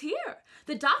 what's here?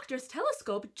 The doctor's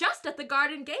telescope just at the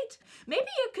garden gate.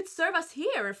 Maybe it could serve us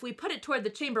here if we put it toward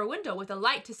the chamber window with a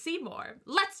light to see more.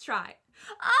 Let's try.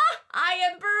 Ah, I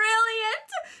am brilliant!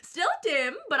 Still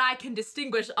dim, but I can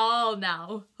distinguish all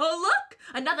now. Oh, look!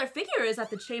 Another figure is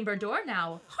at the chamber door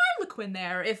now. Harlequin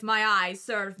there, if my eyes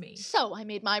serve me. So I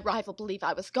made my rival believe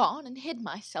I was gone and hid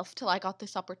myself till I got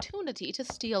this opportunity to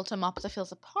steal to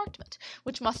Mopsiphil's apartment,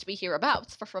 which must be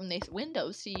hereabouts, for from these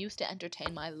windows she used to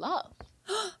entertain my love.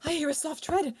 I hear a soft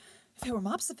tread. If it were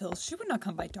Mopsiphil, she would not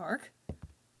come by dark.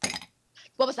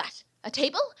 What was that? A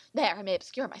table? There, I may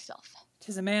obscure myself.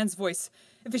 'Tis a man's voice.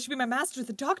 If it should be my master,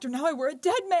 the doctor, now I were a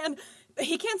dead man.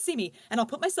 He can't see me, and I'll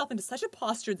put myself into such a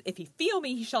posture that if he feel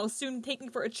me, he shall assume take me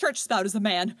for a church spout as a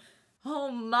man.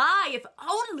 Oh my, if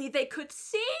only they could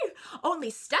see! Only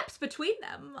steps between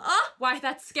them. Ah, why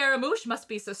that Scaramouche must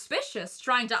be suspicious,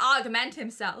 trying to augment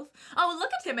himself. Oh, look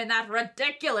at him in that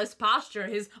ridiculous posture,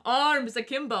 his arms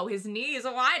akimbo, his knees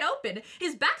wide open,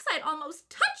 his backside almost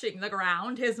touching the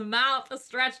ground, his mouth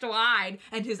stretched wide,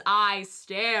 and his eyes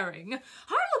staring.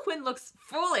 Harlequin looks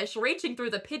foolish, reaching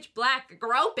through the pitch black,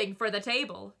 groping for the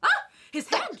table. Ah! His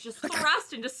hand just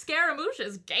thrust into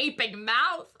Scaramouche's gaping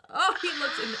mouth. Oh, he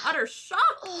looks in utter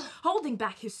shock, holding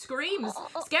back his screams.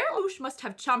 Scaramouche must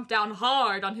have chomped down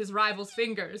hard on his rival's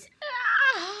fingers.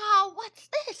 Ah, what's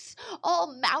this?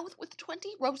 All mouth with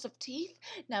 20 rows of teeth?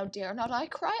 Now dare not I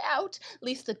cry out,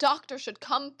 lest the doctor should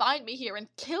come find me here and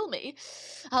kill me.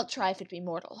 I'll try if it be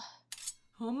mortal.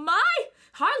 Oh my!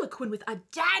 Harlequin with a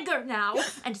dagger now,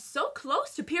 and so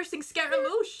close to piercing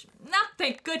Scaramouche. Ah,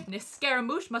 thank goodness,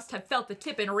 Scaramouche must have felt the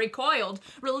tip and recoiled,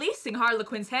 releasing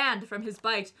Harlequin's hand from his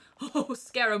bite. Oh,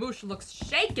 Scaramouche looks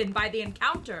shaken by the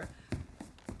encounter.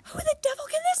 Who the devil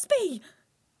can this be?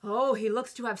 Oh, he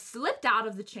looks to have slipped out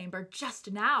of the chamber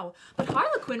just now, but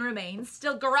Harlequin remains,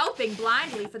 still groping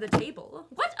blindly for the table.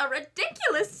 What a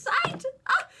ridiculous sight!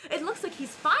 Ah, it looks like he's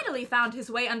finally found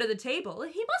his way under the table.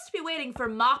 He must be waiting for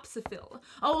Mopsiphil.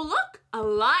 Oh, look, a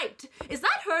light. Is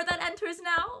that her that enters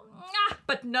now? Ah,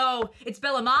 but no, it's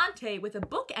Bellamante with a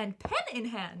book and pen in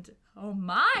hand. Oh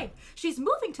my, she's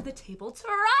moving to the table to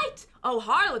write. Oh,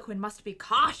 Harlequin must be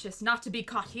cautious not to be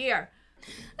caught here.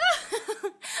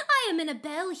 I am in a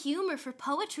belle humor for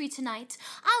poetry tonight.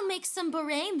 I'll make some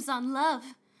borames on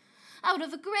love. Out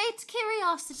of a great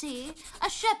curiosity,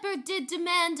 a shepherd did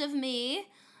demand of me.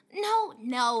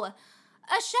 No,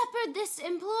 a shepherd this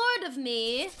implored of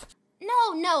me.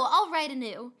 No, I'll write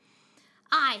anew.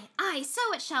 Aye,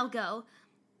 so it shall go.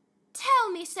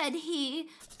 Tell me, said he,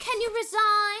 can you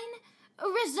resign?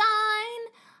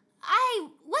 Resign? Aye,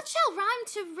 what shall rhyme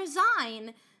to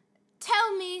resign?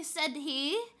 Tell me, said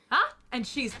he. Ah, and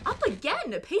she's up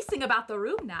again, pacing about the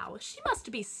room now. She must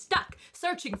be stuck,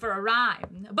 searching for a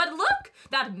rhyme. But look,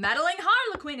 that meddling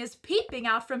Harlequin is peeping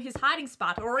out from his hiding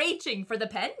spot, reaching for the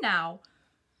pen now.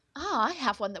 Ah, I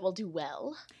have one that will do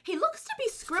well. He looks to be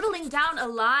scribbling down a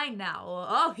line now.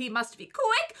 Oh, he must be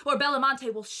quick, or Bellamante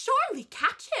will surely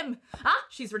catch him. Ah,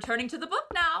 she's returning to the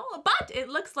book now, but it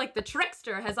looks like the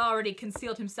trickster has already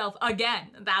concealed himself again,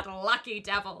 that lucky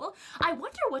devil. I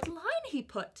wonder what line he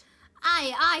put.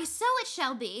 Aye, so it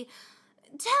shall be.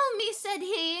 Tell me, said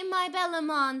he, my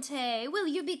Bellamante, will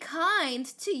you be kind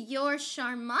to your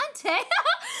Charmante?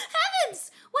 Heavens,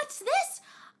 what's this?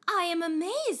 I am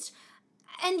amazed.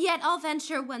 And yet I'll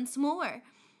venture once more.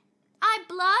 I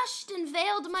blushed and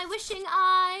veiled my wishing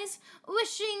eyes.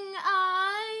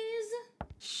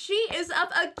 She is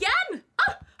up again!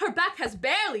 Ah, her back has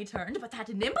barely turned, but that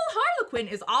nimble Harlequin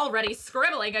is already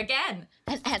scribbling again.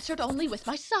 And answered only with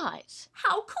my sighs.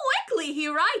 How quickly he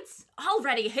writes!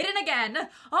 Already hidden again.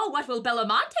 Oh, what will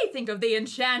Bellamante think of the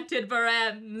enchanted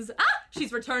Borems? Ah,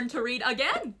 she's returned to read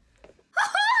again.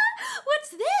 What's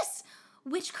this?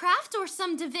 Witchcraft or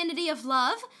some divinity of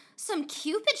love? Some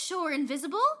Cupid sure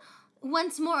invisible?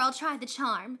 Once more I'll try the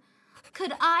charm.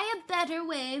 Could I a better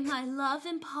way my love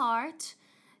impart?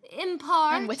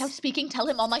 And without speaking tell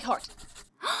him all my heart.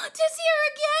 'Tis here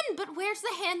again, but where's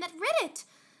the hand that writ it?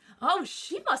 Oh,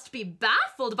 she must be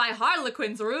baffled by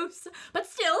Harlequin's ruse, but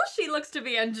still she looks to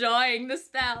be enjoying the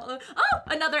spell. Oh,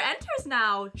 another enters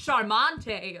now,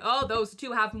 Charmante. Oh, those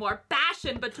two have more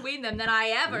passion between them than I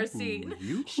ever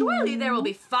seen. Surely there will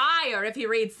be fire if he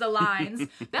reads the lines.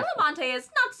 Bellamante is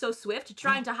not so swift,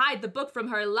 trying to hide the book from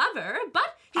her lover,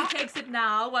 but he takes it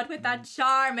now, what with that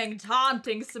charming,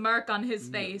 taunting smirk on his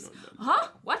face. Huh?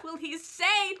 What will he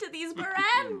say to these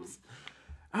Borems?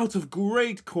 Out of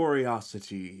great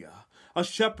curiosity, a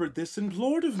shepherd this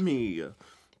implored of me.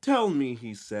 Tell me,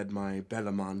 he said, my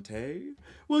Bellamante,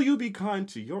 will you be kind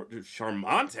to your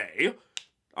Charmante?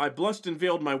 I blushed and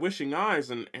veiled my wishing eyes,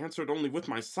 and answered only with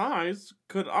my sighs.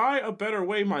 Could I a better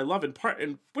way my love impart,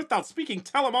 and without speaking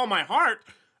tell him all my heart?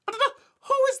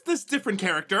 Who is this different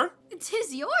character?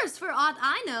 'Tis yours for aught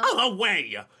I know. Oh,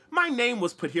 away! My name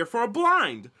was put here for a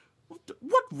blind.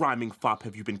 What rhyming fop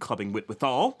have you been clubbing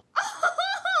withal?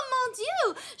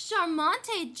 You,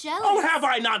 Charmante jealous. Oh, have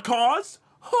I not cause?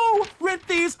 Who writ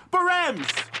these Borems?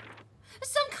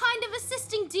 Some kind of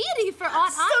assisting deity for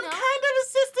aught I know. Some kind of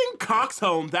assisting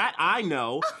coxcomb, that I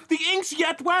know. The ink's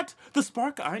yet wet. The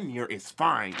spark I near is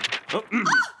fine. Mother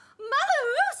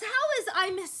Roos, how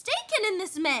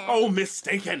man. Oh,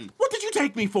 mistaken. What did you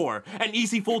take me for? An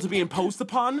easy fool to be imposed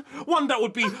upon? One that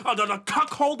would be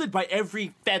cuckolded by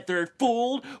every feathered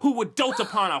fool who would dote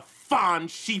upon a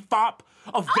fond she-fop,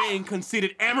 a vain,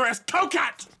 conceited, amorous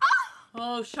coquette!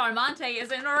 Oh, Charmante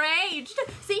is enraged.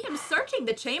 See him searching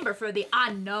the chamber for the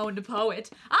unknown poet.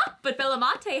 But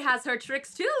Bellamante has her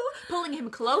tricks too, pulling him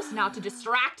close now to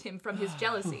distract him from his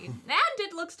jealousy. And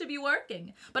it looks to be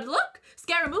working. But look,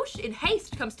 Scaramouche in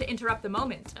haste comes to interrupt the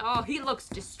moment. Oh, he looks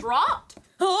distraught.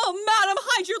 Oh, madam,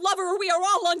 hide your lover or we are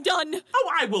all undone. Oh,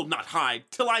 I will not hide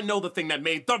till I know the thing that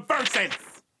made the verses.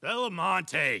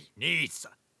 Bellamante needs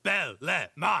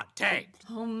Bellamante.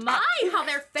 Oh my, how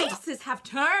their faces have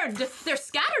turned. They're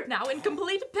scattered now in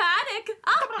complete panic.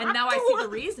 And now I see the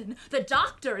reason. The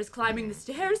doctor is climbing the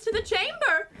stairs to the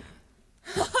chamber.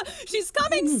 She's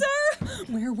coming,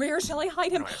 sir. Where shall I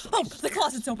hide him? Oh, the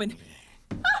closet's open.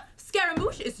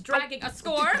 Scaramouche is dragging a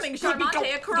squirming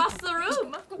Charmante across the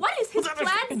room. What is his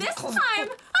plan this time?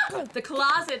 The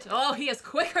closet. Oh, he is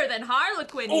quicker than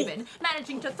Harlequin even,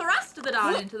 managing to thrust the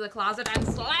Don into the closet and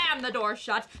slam the door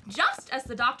shut just as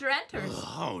the doctor enters.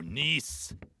 Oh,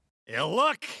 niece. Ill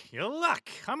luck.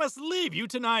 I must leave you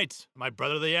tonight. My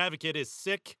brother the advocate is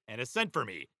sick and has sent for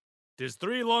me. 'Tis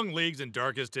 3 long leagues and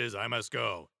darkest 'tis I must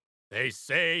go. They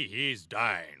say he's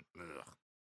dying. Ugh.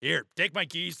 Here, take my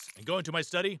keys and go into my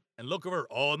study and look over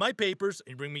all my papers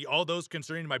and bring me all those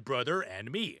concerning my brother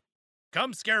and me.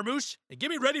 Come, Scaramouche, and get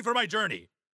me ready for my journey.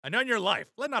 And on your life,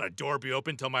 let not a door be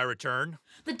open till my return.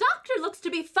 The doctor looks to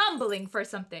be fumbling for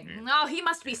something. Oh, he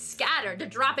must be scattered,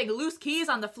 dropping loose keys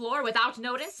on the floor without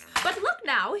notice. But look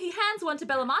now, he hands one to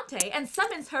Bellamante and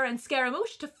summons her and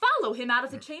Scaramouche to follow him out of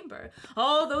the chamber.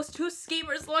 Oh, those 2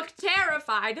 schemers look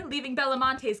terrified, leaving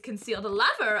Bellamante's concealed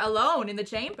lover alone in the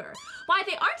chamber. Why,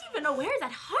 they aren't even aware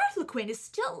that Harlequin is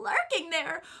still lurking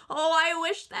there. Oh, I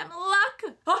wish them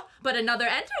luck. Oh, but another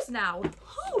enters now.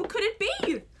 Who could it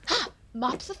be?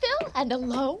 Mopsiville and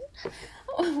alone?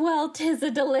 Well, 'tis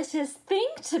a delicious thing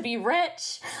to be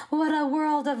rich. What a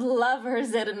world of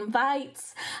lovers it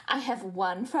invites. I have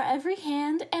one for every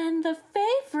hand and the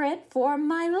favorite for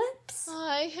my lips.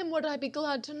 Ay, him would I be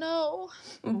glad to know.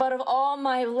 But of all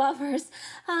my lovers,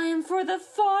 I am for the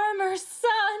farmer's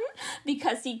son,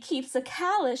 because he keeps a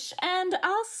calash, and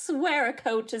I'll swear a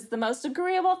coat is the most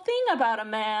agreeable thing about a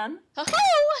man.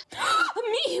 Ho-ho!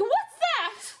 Me, what's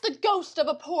that? The ghost of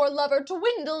a poor lover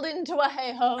dwindled into a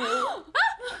hey-ho.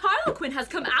 Harlequin has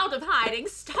come out of hiding,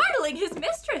 startling his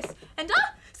mistress. And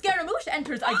Scaramouche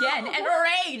enters again,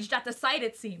 enraged at the sight,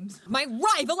 it seems. My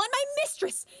rival and my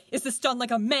mistress! Is this done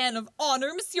like a man of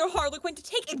honor, Monsieur Harlequin, to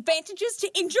take advantages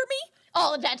to injure me?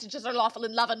 All advantages are lawful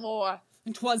in love and war.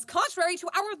 And 'twas contrary to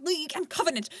our league and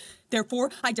covenant.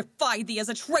 Therefore, I defy thee as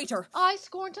a traitor. I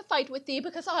scorn to fight with thee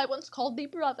because I once called thee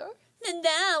brother. And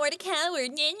thou art a coward.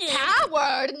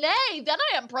 Coward? Nay, then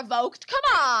I am provoked.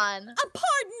 Come on.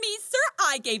 Pardon me, sir.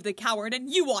 I gave the coward, and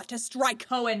you ought to strike.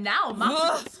 Oh, and now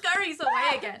Mopsiville scurries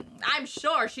away again. I'm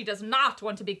sure she does not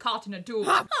want to be caught in a duel.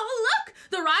 Oh, look!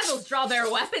 The rivals draw their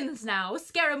weapons now.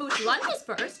 Scaramouche lunges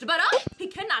first, but he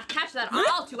cannot catch that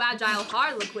all too agile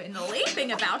Harlequin,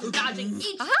 leaping about, dodging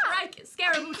each strike.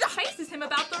 Scaramouche chases him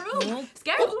about the room.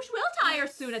 Scaramouche will tire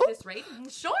soon at this rate.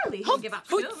 Surely he'll give up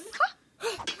soon.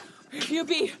 If you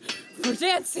be for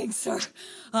dancing, sir,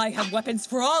 I have weapons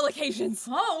for all occasions.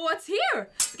 Oh, what's here?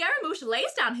 Scaramouche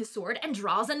lays down his sword and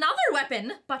draws another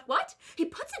weapon. But what? He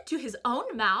puts it to his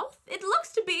own mouth? It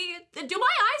looks to be... Do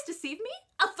my eyes deceive me?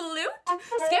 A flute?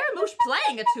 Scaramouche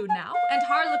playing a tune now, and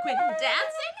Harlequin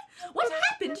dancing? What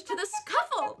happened to the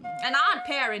scuffle? An odd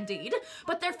pair indeed,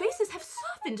 but their faces have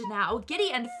softened now,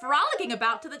 giddy and frolicking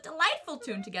about to the delightful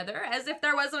tune together, as if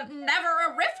there was never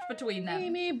a rift between them.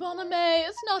 Mimi Bonhomie,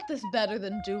 is not this better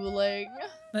than dueling?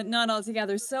 But not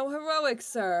altogether so heroic,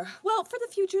 sir. Well, for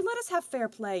the future, let us have fair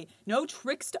play. No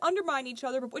tricks to undermine each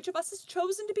other, but which of us is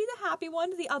chosen to be the happy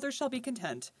one, the other shall be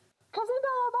content. Cousin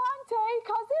Bellamante,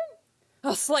 cousin?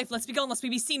 Oh, Slife, let's be gone lest we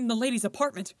be seen in the lady's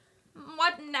apartment.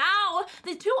 What now?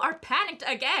 The 2 are panicked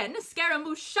again.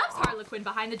 Scaramouche shoves Harlequin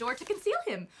behind the door to conceal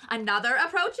him. Another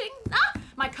approaching.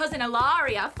 My cousin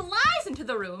Ilaria flies into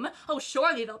the room. Oh,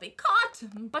 surely they'll be caught.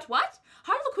 But what?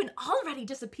 Harlequin already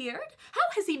disappeared? How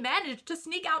has he managed to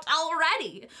sneak out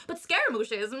already? But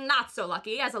Scaramouche is not so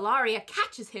lucky, as Ilaria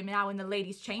catches him now in the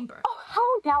lady's chamber. Oh,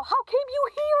 how now? How came you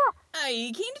here?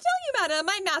 I came to tell you, madam,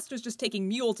 my master's just taking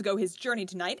mule to go his journey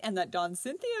tonight, and that Don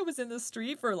Cynthia was in the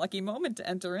street for a lucky moment to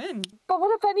enter in. But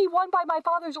what if anyone by my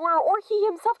father's order, or he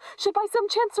himself, should by some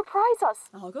chance surprise us?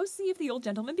 I'll go see if the old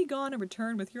gentleman be gone and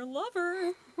return with your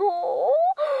lover. Oh,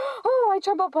 I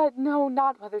tremble, but know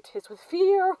not whether 'tis with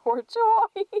fear or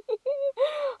joy.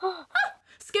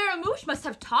 Scaramouche Scaramouche must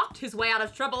have talked his way out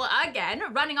of trouble again,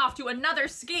 running off to another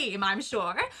scheme, I'm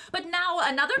sure. But now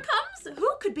another comes? Who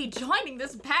could be joining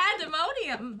this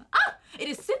pandemonium? Ah, it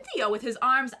is Cynthia with his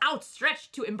arms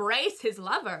outstretched to embrace his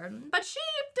lover. But she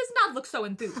does not look so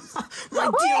enthused. My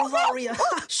dear Ilaria!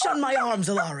 Shun my arms,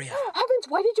 Ilaria! Heavens,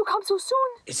 why did you come so soon?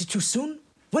 Is it too soon?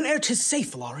 Whene'er 'tis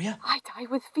safe, Ilaria. I die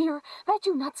with fear. That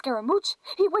you not Scaramouche.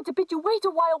 He went to bid you wait a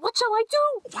while. What shall I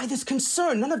do? Why this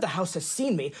concern? None of the house has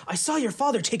seen me. I saw your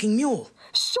father taking mule.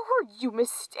 Sure, you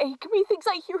mistake. Methinks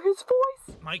I hear his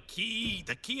voice. My key,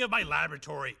 the key of my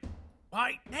laboratory.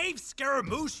 Why, Knave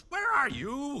Scaramouche, where are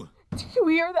you? Do you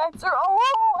hear that, sir? Oh,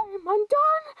 I am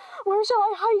undone. Where shall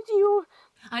I hide you?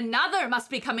 Another must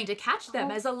be coming to catch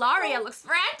them as Ilaria looks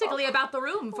frantically about the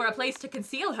room for a place to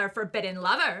conceal her forbidden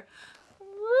lover.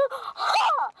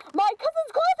 Ha! My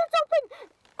cousin's closet's open!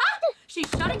 Ah! She's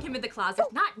shutting him in the closet,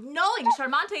 not knowing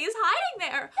Charmante is hiding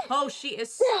there. Oh, she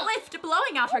is swift,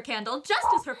 blowing out her candle just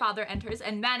as her father enters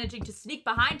and managing to sneak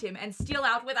behind him and steal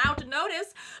out without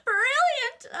notice.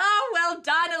 Brilliant! Oh, well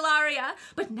done, Ilaria.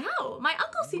 But now, my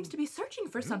uncle seems to be searching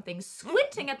for something,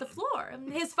 squinting at the floor.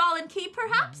 His fallen key,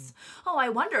 perhaps? Oh, I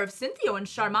wonder if Cynthia and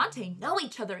Charmante know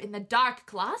each other in the dark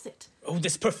closet. Oh,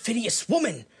 this perfidious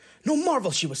woman! No marvel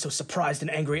she was so surprised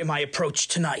and angry at my approach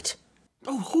tonight.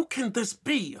 Oh, who can this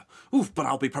be? Oof, but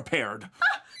I'll be prepared.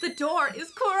 Ah, the door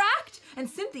is correct, and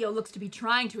Cynthia looks to be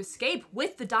trying to escape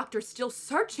with the doctor still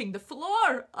searching the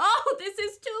floor. Oh, this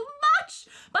is too much!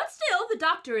 But still, the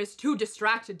doctor is too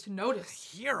distracted to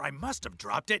notice. Here, I must have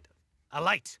dropped it. A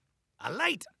light. A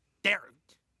light. There.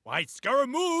 Why,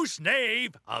 Scaramouche,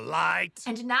 Knave, a light.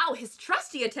 And now his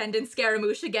trusty attendant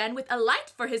Scaramouche again with a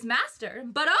light for his master.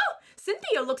 But oh,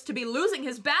 Cynthia looks to be losing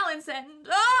his balance and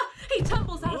he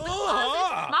tumbles out of the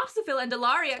closet. Mopsiphil and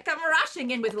Ilaria come rushing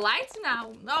in with lights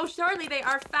now. Oh, surely they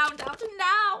are found out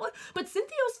now. But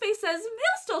Cynthia's face says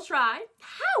he'll still try.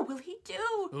 How will he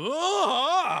do?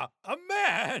 A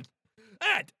man!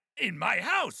 And in my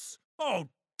house! Oh,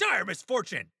 dire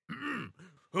misfortune!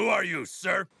 Who are you,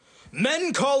 sir?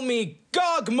 Men call me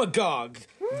Gog Magog,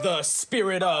 the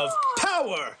spirit of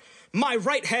power. My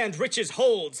right hand riches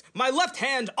holds, my left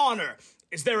hand honor.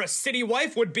 Is there a city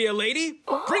wife would be a lady?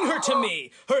 Bring her to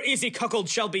me. Her easy cuckold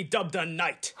shall be dubbed a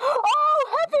knight.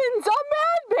 Oh, heavens,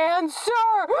 a madman,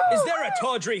 sir! Is there a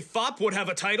tawdry fop would have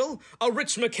a title? A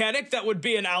rich mechanic that would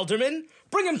be an alderman?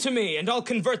 Bring him to me, and I'll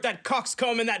convert that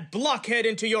coxcomb and that blockhead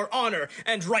into your honor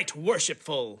and right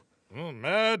worshipful. Oh,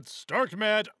 mad, stark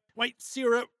mad. White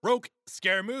Syrah, Roke,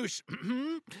 Scaramouche.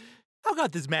 How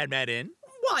got this madman in?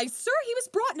 Why, sir, he was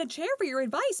brought in a chair for your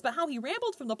advice, but how he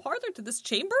rambled from the parlor to this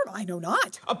chamber, I know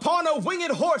not. Upon a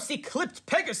winged horse he clipped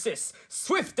Pegasus,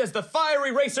 swift as the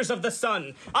fiery racers of the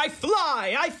sun. I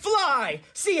fly!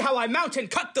 See how I mount and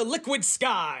cut the liquid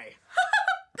sky.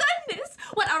 Goodness,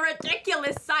 what a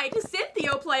ridiculous sight.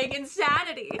 Cynthia playing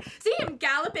insanity. See him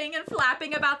galloping and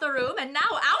flapping about the room and now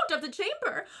out of the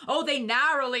chamber. Oh, they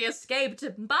narrowly escaped,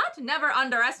 but never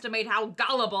underestimate how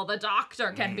gullible the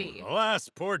doctor can be. Alas,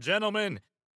 poor gentleman.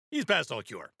 He's past all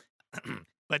cure.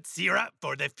 But Syrah,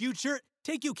 for the future,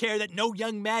 take you care that no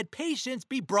young mad patients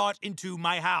be brought into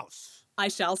my house. I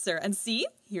shall, sir. And see,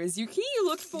 here's your key you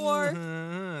looked for.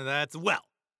 That's well.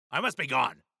 I must be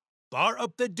gone. Bar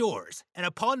up the doors, and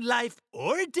upon life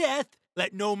or death,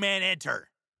 let no man enter.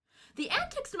 The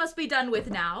antics must be done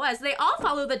with now, as they all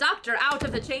follow the doctor out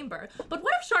of the chamber. But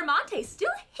what if Charmante's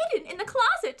still hidden in the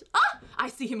closet? Ah, I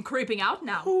see him creeping out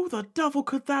now. Who the devil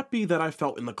could that be that I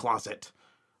felt in the closet?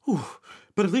 Whew,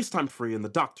 but at least I'm free and the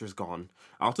doctor's gone.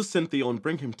 I'll to Cynthia and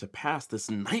bring him to pass this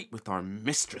night with our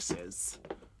mistresses.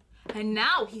 And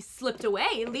now he's slipped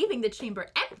away, leaving the chamber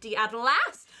empty at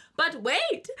last. But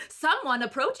wait, someone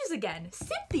approaches again,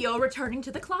 Cynthia returning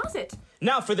to the closet.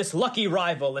 Now for this lucky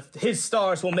rival, if his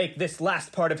stars will make this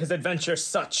last part of his adventure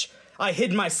such. I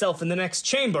hid myself in the next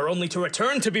chamber, only to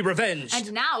return to be revenged.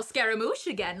 And now Scaramouche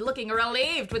again, looking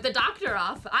relieved with the doctor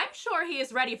off. I'm sure he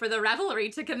is ready for the revelry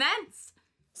to commence.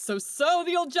 So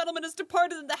the old gentleman has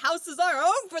departed and the house is our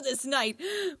own for this night.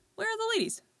 Where are the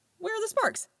ladies? Where are the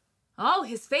sparks? Oh,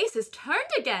 his face is turned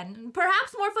again.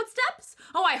 Perhaps more footsteps?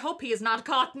 Oh, I hope he is not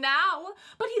caught now.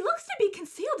 But he looks to be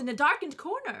concealed in a darkened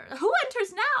corner. Who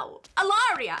enters now?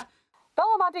 Ilaria!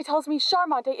 Belamonte tells me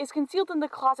Charmante is concealed in the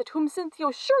closet, whom Cynthia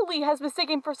surely has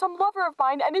mistaken for some lover of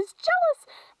mine and is jealous.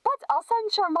 But I'll send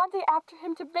Charmante after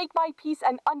him to make my peace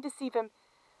and undeceive him.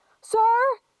 Sir,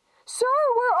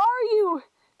 where are you?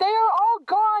 They are all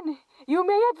gone. You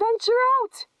may adventure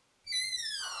out.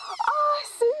 Ah,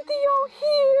 Cynthia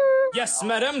here! Yes,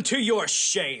 madam, to your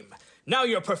shame. Now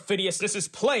your perfidiousness is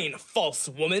plain, false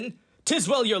woman. 'Tis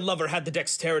well your lover had the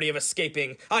dexterity of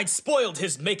escaping. I'd spoiled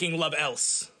his making love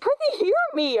else. Prithee hear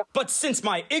me! But since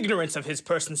my ignorance of his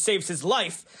person saves his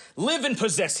life, live and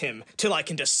possess him till I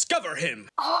can discover him.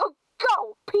 Oh,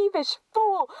 go, peevish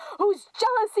fool, whose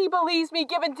jealousy believes me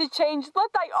given to change.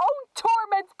 Let thy own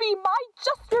torments be my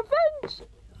just revenge.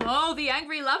 Oh, the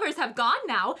angry lovers have gone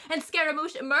now, and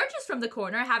Scaramouche emerges from the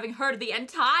corner, having heard the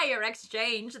entire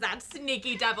exchange. That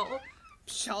sneaky devil.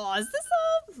 Pshaw, is this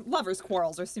all? Lovers'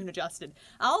 quarrels are soon adjusted.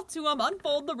 I'll to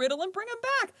unfold the riddle and bring him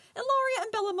back. And Laria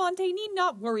and Bellamonte need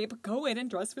not worry, but go in and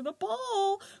dress for the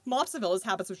ball. Mopsivilla's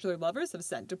habits which their lovers have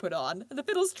sent to put on. The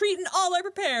fiddle's treat and all are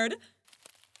prepared.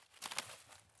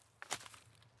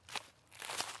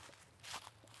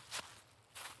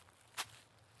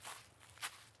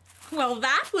 Well,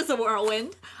 that was a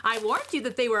whirlwind. I warned you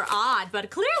that they were odd, but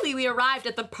clearly we arrived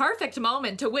at the perfect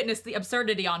moment to witness the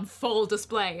absurdity on full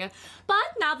display. But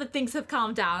now that things have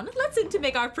calmed down, let's in to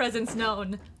make our presence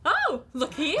known. Oh,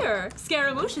 look here.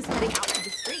 Scaramouche is heading out to the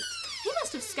street. He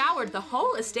must have scoured the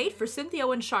whole estate for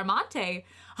Cynthio and Charmante.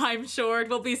 I'm sure it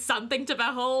will be something to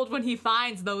behold when he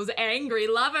finds those angry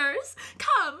lovers.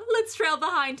 Come, let's trail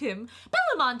behind him.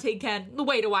 Bellamonte can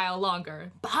wait a while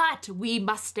longer, but we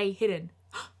must stay hidden.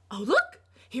 Oh, look!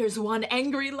 Here's one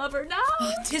angry lover now.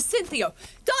 Oh, 'tis Cynthio.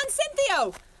 Don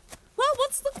Cynthio! Well,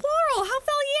 what's the quarrel? How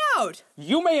fell ye out?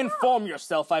 You may inform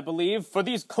yourself, I believe, for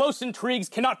these close intrigues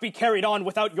cannot be carried on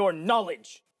without your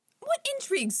knowledge. What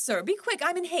intrigues, sir? Be quick,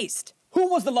 I'm in haste. Who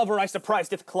was the lover I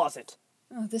surprised at the closet?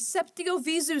 Oh, the Septio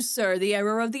Visus, sir, the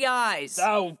error of the eyes.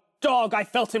 Oh, dog, I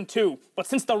felt him too. But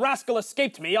since the rascal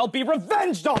escaped me, I'll be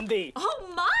revenged on thee!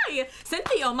 Oh my!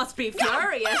 Cynthio must be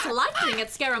furious, lightning at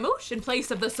Scaramouche in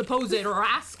place of the supposed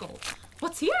rascal.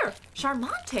 What's here?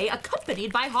 Charmante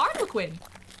accompanied by Harlequin.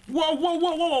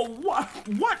 Whoa.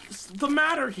 What's the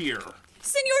matter here?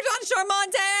 Signor Don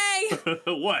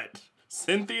Charmante! What?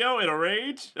 Cynthio in a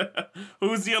rage?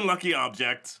 Who's the unlucky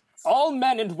object? All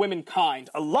men and womenkind,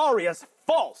 Ilaria's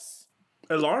false.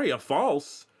 Ilaria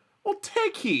false? Well,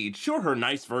 take heed. Sure, her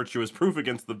nice virtue is proof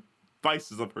against the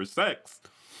vices of her sex.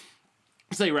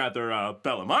 Say rather,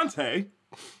 Bellamonte.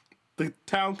 The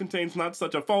town contains not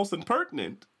such a false and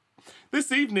pertinent.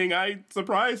 This evening I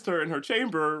surprised her in her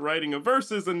chamber writing of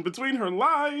verses, and between her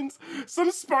lines,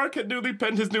 some spark had newly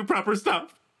penned his new proper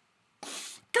stuff.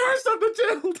 Curse of the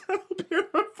child,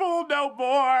 beautiful no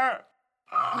more.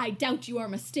 I doubt you are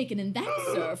mistaken in that,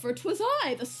 sir, for 'twas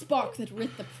I, the spark that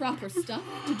writ the proper stuff,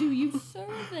 to do you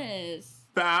service.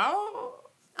 Thou?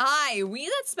 Aye, we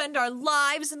that spend our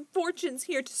lives and fortunes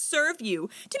here to serve you,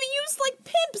 to be used like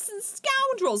pimps and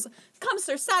scoundrels. Come,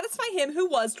 sir, satisfy him who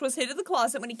 'twas hid in the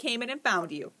closet when he came in and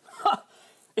found you. Ha!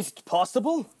 Is it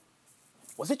possible?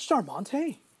 Was it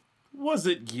Charmante? Was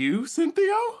it you,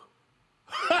 Cynthio?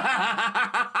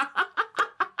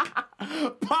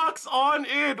 Pox on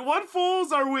it! What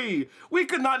fools are we? We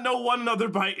could not know one another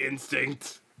by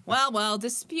instinct. Well,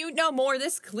 dispute no more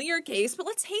this clear case, but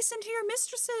let's hasten to your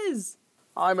mistresses.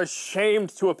 I'm ashamed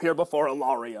to appear before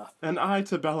Ilaria. And I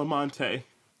to Bellamonte.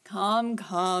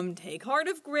 Come, take heart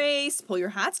of grace, pull your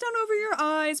hats down over your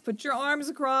eyes, put your arms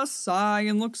across, sigh,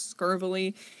 and look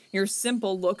scurvily. Your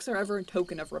simple looks are ever a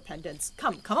token of repentance.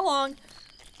 Come along.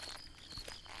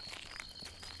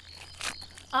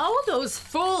 Oh, those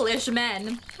foolish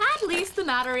men. At least the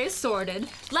matter is sorted.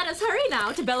 Let us hurry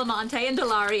now to Bellamonte and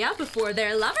Ilaria before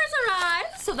their lovers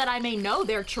arrive, so that I may know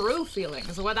their true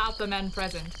feelings without the men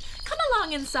present. Come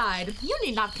along inside. You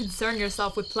need not concern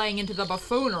yourself with playing into the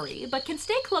buffoonery, but can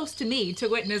stay close to me to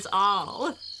witness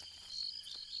all.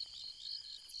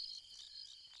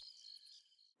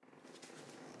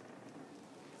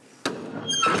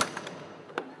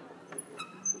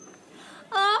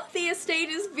 Oh, the estate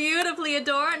is beautifully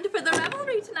adorned for the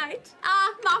revelry tonight.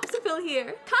 Ah, Mopsicle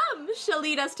here. Come, she'll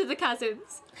lead us to the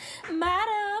cousins.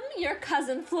 Madam, your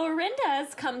cousin Florinda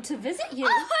has come to visit you. Oh,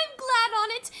 I'm glad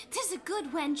on it. 'Tis a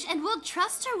good wench, and we'll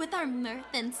trust her with our mirth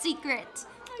and secret.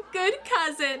 Good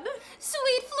cousin.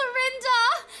 Sweet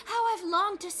Florinda! How I've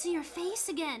longed to see your face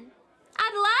again.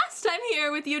 At last I'm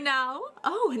here with you now.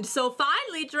 Oh, and so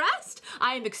finely dressed.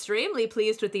 I am extremely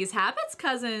pleased with these habits,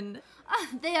 cousin.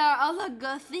 They are a la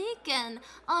Gothique and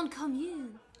en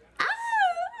commune.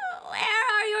 Where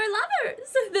are your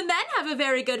lovers? The men have a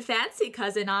very good fancy,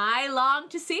 cousin. I long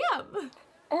to see 'em.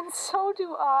 And so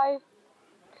do I.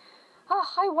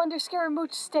 I wonder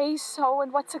Scaramouche stays so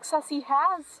and what success he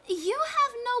has. You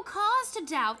have no cause to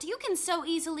doubt. You can so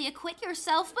easily acquit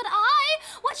yourself, but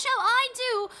what shall I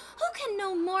do? Who can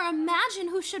no more imagine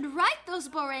who should write those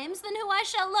bohèmes than who I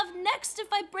shall love next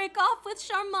if I break off with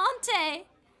Charmante?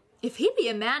 If he be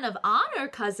a man of honor,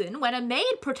 cousin, when a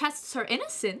maid protests her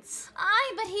innocence.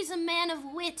 Aye, but he's a man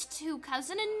of wit too,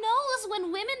 cousin, and knows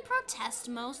when women protest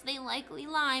most, they likely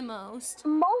lie most.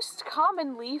 Most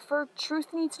commonly, for truth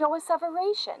needs no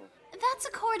asseveration. That's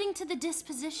according to the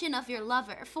disposition of your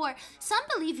lover, for some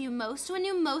believe you most when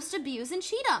you most abuse and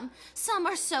cheat 'em. Some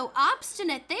are so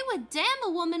obstinate they would damn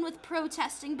a woman with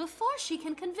protesting before she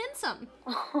can convince 'em.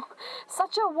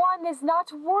 Such a one is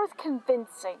not worth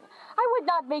convincing. I would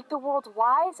not make the world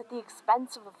wise at the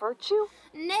expense of a virtue.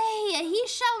 Nay, he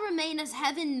shall remain as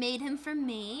heaven made him for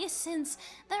me, since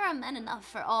there are men enough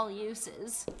for all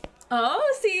uses. Oh,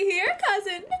 see here,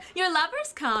 cousin. Your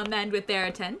lovers come, and with their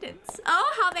attendants.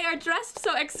 Oh, how they are dressed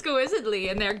so exquisitely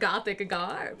in their Gothic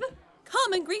garb.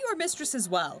 Come and greet your mistress as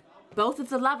well. Both of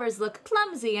the lovers look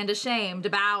clumsy and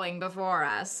ashamed, bowing before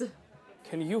us.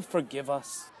 Can you forgive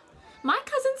us? My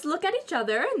cousins look at each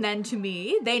other and then to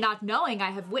me, they not knowing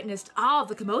I have witnessed all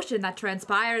the commotion that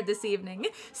transpired this evening.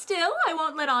 Still, I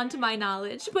won't let on to my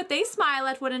knowledge, but they smile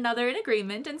at one another in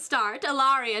agreement and start,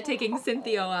 Ilaria taking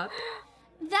Cynthio up.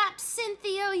 That,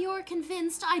 Cynthia, you're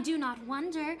convinced, I do not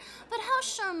wonder, but how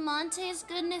Charmante's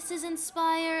goodness is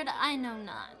inspired, I know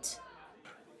not.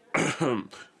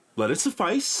 Let it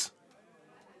suffice.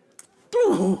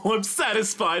 Oh, I'm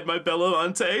satisfied, my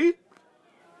Bellamente.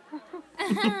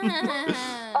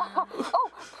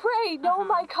 Pray, no,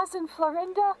 my cousin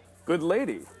Florinda. Good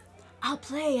lady. I'll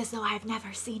play as though I've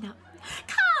never seen him.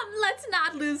 Come, let's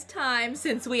not lose time,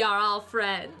 since we are all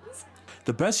friends.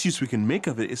 The best use we can make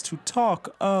of it is to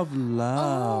talk of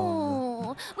love.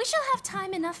 Oh, we shall have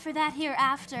time enough for that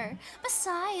hereafter.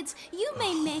 Besides, you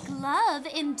may make love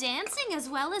in dancing as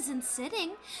well as in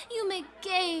sitting. You may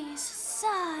gaze,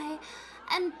 sigh,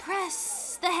 and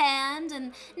press the hand,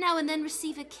 and now and then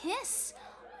receive a kiss.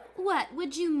 What,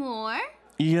 would you more?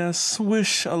 Yes,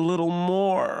 wish a little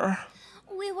more.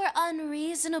 We were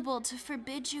unreasonable to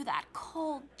forbid you that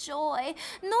cold joy,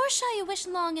 nor shall you wish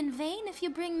long in vain if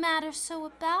you bring matters so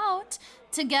about,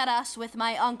 to get us with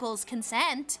my uncle's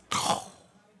consent.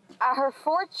 Our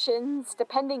fortunes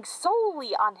depending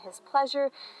solely on his pleasure,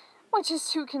 which is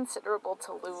too considerable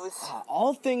to lose.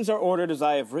 All things are ordered as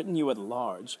I have written you at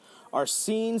large. Our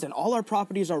scenes and all our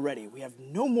properties are ready. We have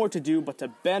no more to do but to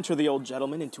banter the old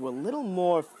gentleman into a little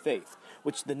more faith,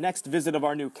 which the next visit of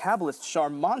our new Kabbalist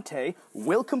Charmante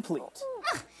will complete.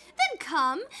 Then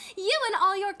come, you and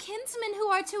all your kinsmen who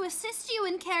are to assist you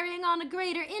in carrying on a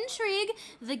greater intrigue,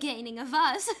 the gaining of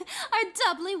us, are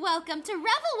doubly welcome to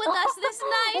revel with us this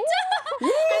night.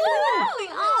 We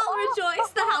all rejoice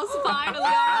the house finally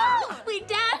are up. We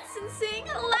dance and sing,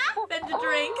 laugh and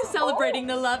drink, celebrating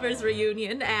the lovers'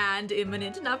 reunion and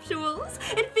imminent nuptials.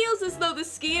 It feels as though the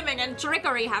scheming and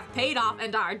trickery have paid off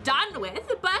and are done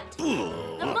with, but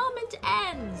the moment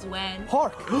ends when...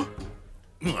 Hark!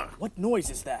 What noise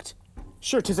is that?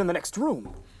 Sure, 'tis in the next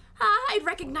room. I'd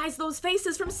recognize those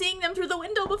faces from seeing them through the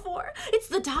window before. It's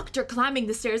the doctor climbing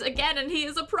the stairs again, and he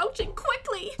is approaching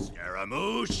quickly.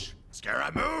 Scaramouche!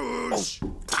 Scaramouche!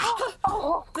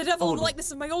 The devil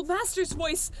likeness of my old master's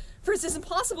voice, for it is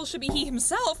impossible should be he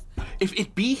himself. If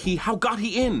it be he, how got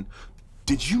he in?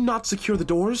 Did you not secure the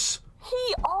doors?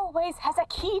 He always has a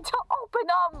key to open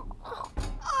them.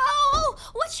 Oh,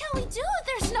 what shall we do?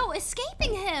 There's no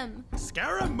escaping him.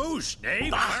 Scaramouche,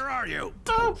 Dave, where are you?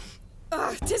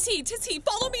 Tis he,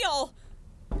 follow me all.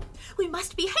 We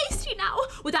must be hasty now.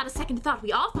 Without a second thought,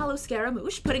 we all follow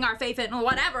Scaramouche, putting our faith in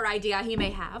whatever idea he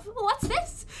may have. What's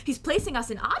this? He's placing us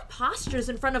in odd postures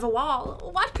in front of a wall.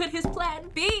 What could his plan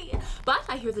be? But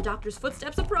I hear the doctor's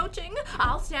footsteps approaching.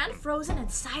 I'll stand frozen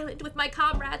and silent with my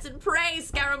comrades and pray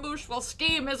Scaramouche will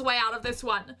scheme his way out of this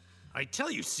one. I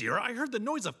tell you, Sierra, I heard the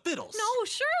noise of fiddles. No,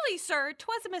 surely, sir,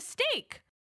 'twas a mistake.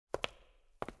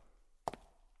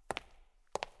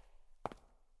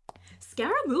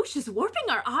 Scaramouche is warping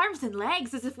our arms and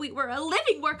legs as if we were a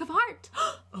living work of art.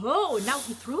 Oh, now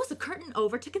he throws a curtain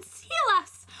over to conceal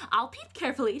us. I'll peep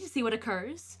carefully to see what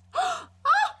occurs.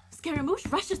 Scaramouche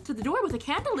rushes to the door with a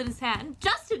candle in his hand,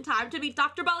 just in time to meet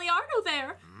Dr. Baliardo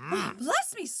there.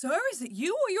 Bless me, sir, is it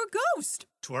you or your ghost?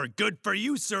 'Twere good for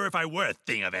you, sir, if I were a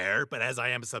thing of air, but as I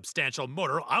am a substantial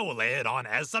mortal, I will lay it on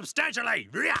as substantially.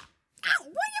 Ow, what do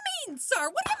you mean, sir?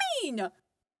 What do you mean?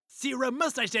 Sierra,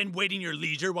 must I stand waiting your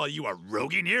leisure while you are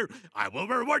roguing here? I will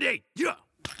reward ye. Yeah.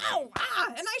 Ow,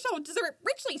 and I shall deserve it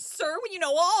richly, sir, when you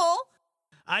know all.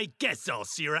 I guess all,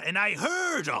 Sierra, and I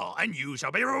heard all, and you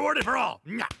shall be rewarded for all.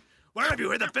 Where have you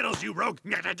heard the fiddles, you rogue?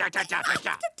 Fiddles,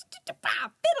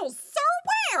 sir,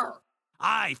 where?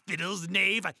 Aye, fiddles,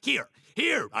 knave.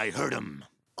 Here, I heard 'em.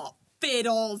 Oh,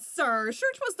 fiddles, sir.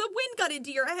 Sure 'twas the wind got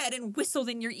into your head and whistled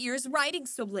in your ears riding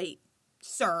so late,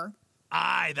 sir.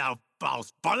 Aye, thou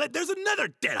false varlet, there's another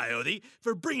debt I owe thee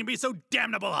for bringing me so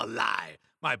damnable a lie.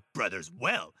 My brother's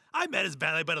well. I met his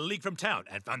valet but a league from town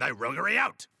and found thy roguery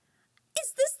out.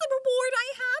 Is this the reward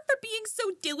I have for being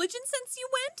so diligent since you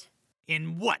went?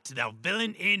 In what, thou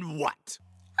villain, in what?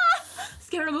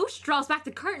 Scaramouche draws back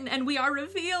the curtain and we are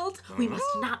revealed. We must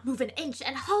not move an inch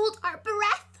and hold our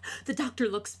breath. The doctor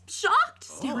looks shocked,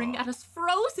 staring at us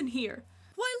frozen here.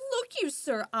 Why, look you,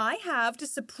 sir, I have, to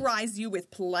surprise you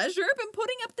with pleasure, been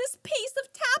putting up this piece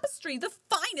of tapestry, the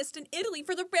finest in Italy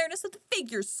for the rareness of the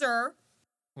figures, sir.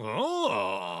 It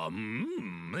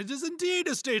is indeed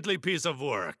a stately piece of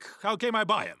work. How came I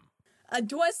by him?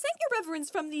 Twas sent your reverence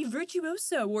from the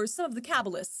virtuoso or some of the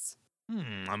Kabbalists.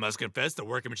 I must confess the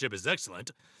workmanship is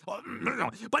excellent.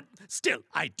 But still,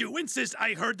 I do insist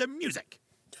I heard the music.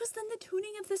 'Twas then the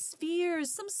tuning of the spheres,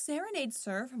 some serenade,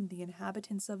 sir, from the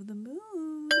inhabitants of the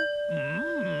moon.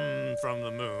 From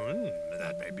the moon,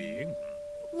 that may be.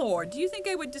 Lord, do you think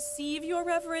I would deceive your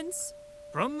reverence?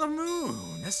 From the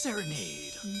moon, a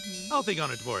serenade. I'll think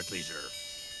on it more at leisure.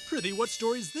 Prithee, what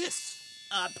story's this?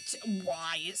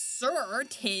 Why, sir,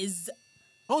 'tis...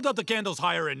 Hold up the candles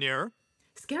higher and nearer.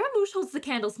 Scaramouche holds the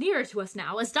candles nearer to us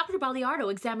now as Dr. Baliardo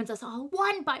examines us all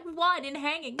one by one in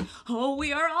hanging. Oh,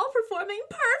 we are all performing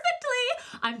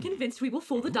perfectly! I'm convinced we will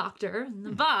fool the doctor,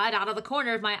 but out of the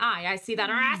corner of my eye, I see that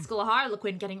rascal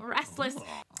Harlequin getting restless.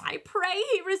 I pray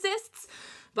he resists.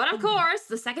 But of course,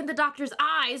 the second the doctor's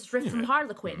eyes drift from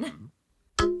Harlequin...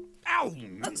 Ow!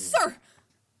 Sir!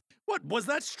 What was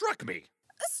that struck me?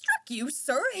 Struck you,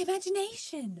 sir?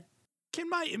 Imagination. Can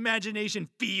my imagination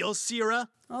feel, Syrah?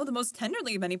 Oh, the most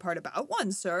tenderly of any part about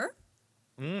one, sir.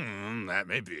 That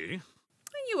may be.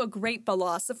 Are you a great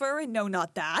philosopher and know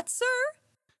not that, sir?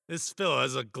 This fellow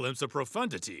has a glimpse of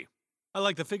profundity. I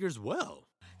like the figures well.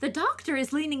 The doctor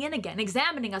is leaning in again,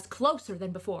 examining us closer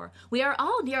than before. We are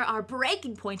all near our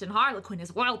breaking point and Harlequin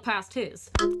is well past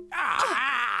his.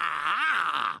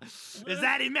 Is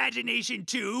that imagination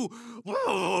too?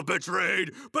 Oh,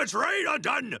 betrayed! Betrayed,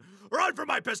 undone! Run for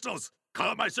my pistols!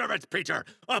 Call up my servants, Peter!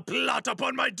 A plot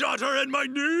upon my daughter and my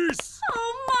niece!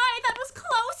 Oh my, that was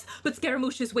close! But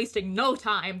Scaramouche is wasting no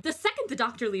time. The second the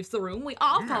doctor leaves the room, we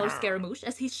all follow Scaramouche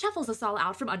as he shuffles us all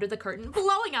out from under the curtain,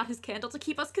 blowing out his candle to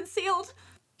keep us concealed.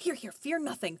 Here, fear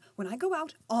nothing. When I go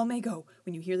out, all may go.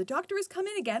 When you hear the doctor is come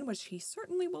in again, which he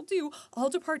certainly will do, all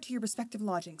depart to your respective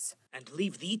lodgings. And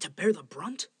leave thee to bear the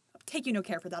brunt? Take you no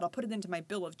care for that. I'll put it into my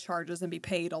bill of charges and be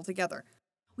paid altogether.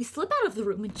 We slip out of the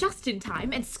room just in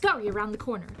time and scurry around the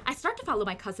corner. I start to follow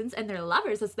my cousins and their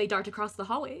lovers as they dart across the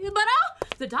hallway.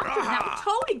 But the doctor is now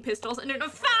toting pistols and in a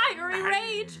fiery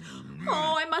rage.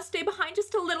 Oh, I must stay behind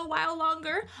just a little while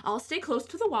longer. I'll stay close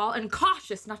to the wall and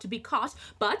cautious not to be caught,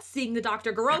 but seeing the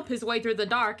doctor grope his way through the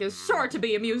dark is sure to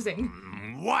be amusing.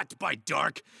 What, by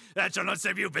dark? That shall not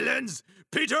save you, villains!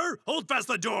 Peter, hold fast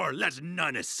the door, let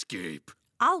none escape.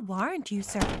 I'll warrant you,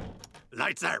 sir.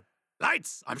 Lights there!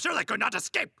 Lights! I'm sure they could not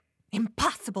escape!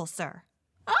 Impossible, sir.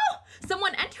 Oh!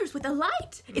 Someone enters with a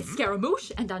light. It's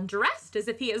Scaramouche and undressed as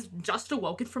if he has just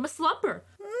awoken from a slumber.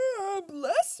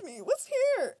 Bless me, what's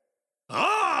here?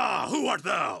 Who art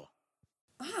thou?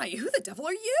 Aye, who the devil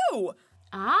are you?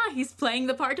 He's playing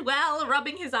the part well,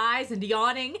 rubbing his eyes and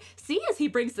yawning. See as he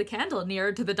brings the candle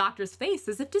nearer to the doctor's face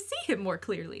as if to see him more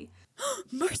clearly.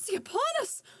 Mercy upon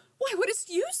us! Why, wouldst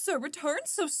you, sir, return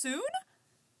so soon?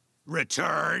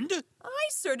 Returned? Aye,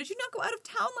 sir, did you not go out of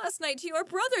town last night to your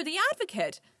brother, the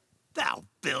advocate? Thou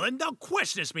villain, thou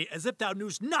questionest me as if thou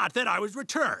knewst not that I was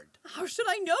returned. How should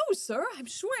I know, sir? I'm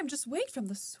sure I'm just waked from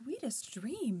the sweetest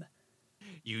dream.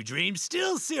 You dream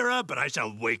still, Syrah, but I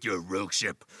shall wake your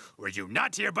rogueship. Were you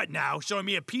not here but now, showing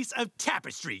me a piece of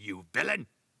tapestry, you villain?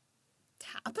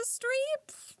 Tapestry?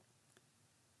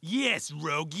 Yes,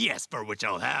 rogue, yes, for which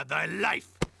I'll have thy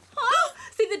life. Oh,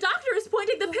 see, the doctor is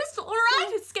pointing the pistol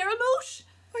right at Scaramouche.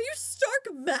 Are you stark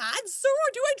mad, sir,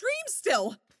 or do I dream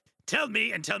still? Tell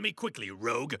me, and tell me quickly,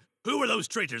 rogue. Who were those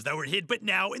traitors that were hid but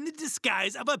now in the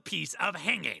disguise of a piece of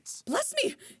hangings? Bless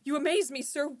me! You amaze me,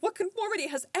 sir. What conformity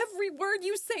has every word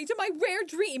you say to my rare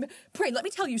dream? Pray, let me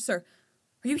tell you, sir.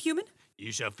 Are you human?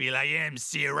 You shall feel I am,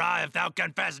 Syrah, if thou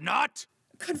confess not.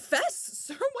 Confess,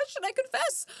 sir? What should I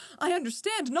confess? I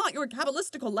understand not your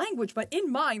cabalistical language, but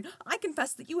in mine, I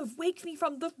confess that you have waked me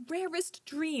from the rarest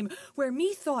dream, where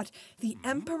methought the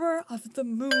Emperor of the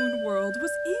Moon World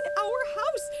was in our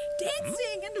house,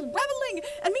 dancing and reveling,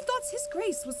 and methought his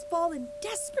grace was fallen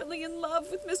desperately in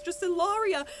love with Mistress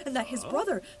Ilaria, and that his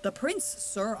brother, the Prince,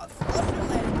 sir of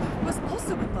Thunderland, was also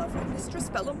so in love with Mistress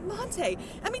Bellamante,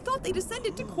 and methought they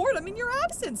descended to court him in your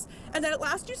absence, and that at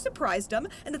last you surprised them,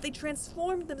 and that they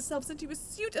transformed themselves into a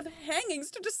suit of hangings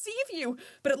to deceive you.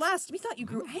 But at last methought you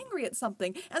grew angry at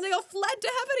something, and they all fled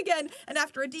to heaven again, and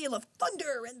after a deal of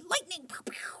thunder and lightning,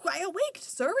 I awaked,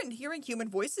 sir, and hearing human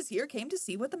voices here, came to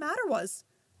see what the matter was.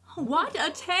 What a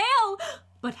tale!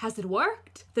 But has it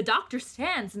worked? The doctor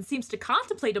stands and seems to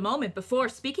contemplate a moment before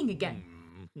speaking again.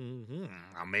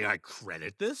 May I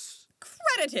credit this?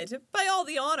 Credited, by all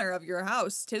the honor of your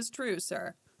house, 'tis true,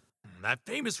 sir. That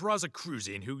famous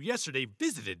Rosicrucian who yesterday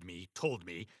visited me told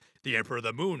me the Emperor of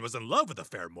the Moon was in love with a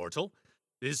fair mortal.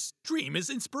 This dream is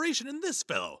inspiration in this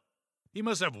fellow. He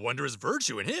must have wondrous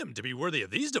virtue in him to be worthy of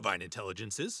these divine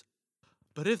intelligences.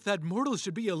 But if that mortal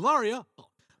should be Ilaria...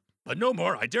 But no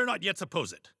more, I dare not yet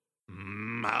suppose it.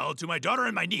 I'll to my daughter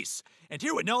and my niece, and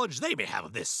hear what knowledge they may have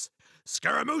of this.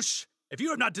 Scaramouche, if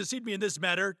you have not deceived me in this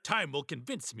matter, time will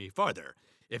convince me farther.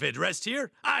 If it rest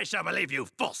here, I shall believe you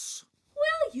false.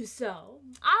 Will you so?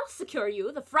 I'll secure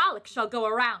you. The frolic shall go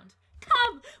around.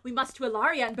 Come, we must to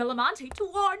Ilaria and Bellamante to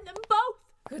warn them both.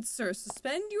 Good sir,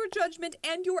 suspend your judgment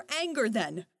and your anger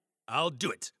then. I'll do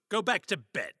it. Go back to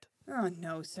bed. Oh,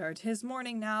 no, sir. 'Tis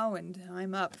morning now, and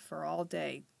I'm up for all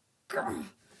day. Grr.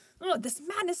 Oh, this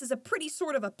madness is a pretty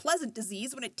sort of a pleasant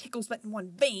disease when it tickles but in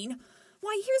one vein.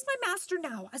 Why, here's my master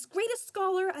now, as great a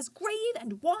scholar, as grave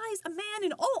and wise a man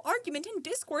in all argument and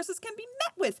discourse as can be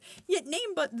met with, yet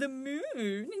name but the moon,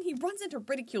 and he runs into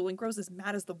ridicule and grows as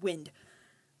mad as the wind.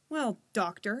 Well,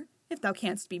 doctor, if thou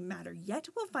canst be madder yet,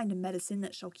 we'll find a medicine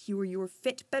that shall cure your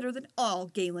fit better than all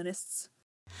Galenists.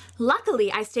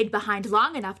 Luckily, I stayed behind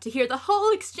long enough to hear the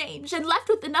whole exchange and left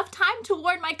with enough time to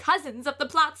warn my cousins of the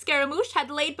plot Scaramouche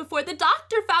had laid before the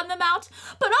doctor found them out.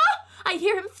 But I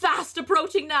hear him fast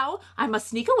approaching now. I must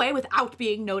sneak away without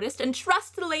being noticed and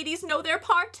trust the ladies know their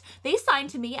part. They sign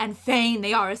to me and feign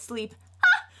they are asleep.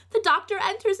 The doctor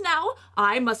enters now.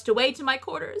 I must away to my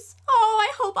quarters. Oh,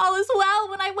 I hope all is well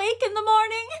when I wake in the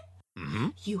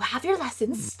morning. You have your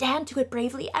lessons, stand to it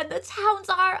bravely, and the town's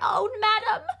our own,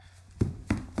 madam.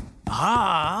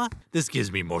 This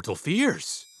gives me mortal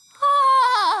fears.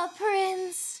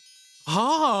 Prince.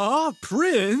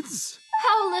 Prince!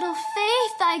 How little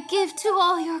faith I give to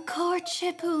all your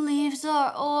courtship who leaves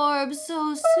our orb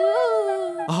so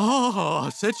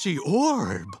soon. Said she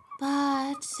orb.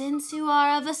 But since you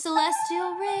are of a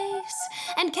celestial race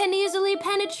and can easily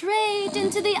penetrate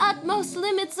into the utmost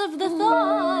limits of the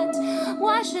thought,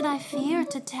 why should I fear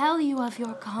to tell you of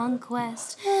your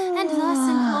conquest and thus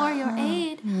implore your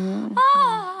aid?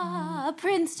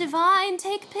 Prince Divine,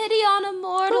 take pity on a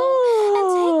mortal and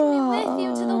take me with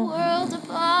you to the world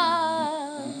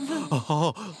above.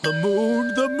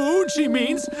 The moon, she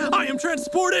means. I am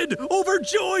transported,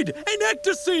 overjoyed, and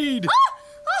ecstasied.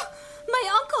 My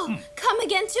uncle, come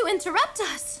again to interrupt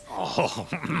us.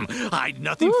 Hide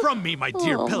nothing from me, my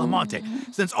dear Bellamante,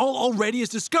 since all already is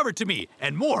discovered to me,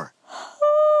 and more.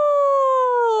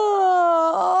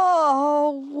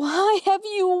 Why have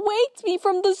you waked me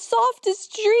from the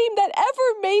softest dream that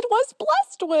ever maid was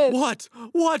blessed with?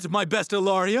 What, my best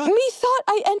Ilaria? Methought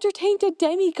I entertained a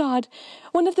demigod,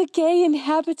 one of the gay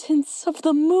inhabitants of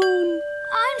the moon.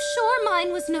 I'm sure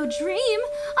mine was no dream.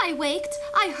 I waked,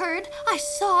 I heard, I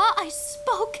saw, I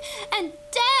spoke, and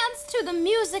danced to the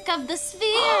music of the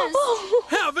spheres.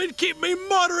 Heaven keep me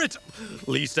moderate!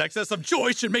 Least excess of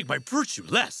joy should make my virtue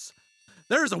less.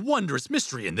 There is a wondrous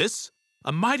mystery in this.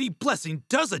 A mighty blessing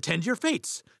does attend your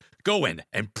fates. Go in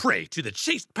and pray to the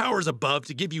chaste powers above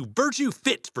to give you virtue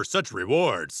fit for such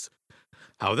rewards.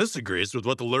 How this agrees with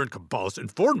what the learned Kabbalist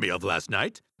informed me of last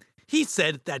night. He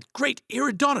said that great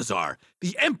Iridonazar,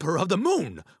 the Emperor of the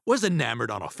Moon, was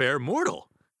enamored on a fair mortal.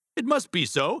 It must be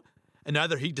so, and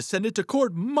either he descended to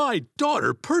court my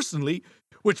daughter personally,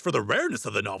 which for the rareness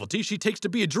of the novelty she takes to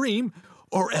be a dream,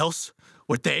 or else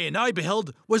what they and I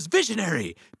beheld was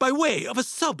visionary by way of a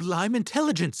sublime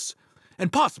intelligence. And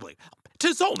possibly,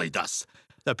 'tis only thus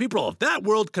that people of that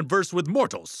world converse with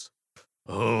mortals.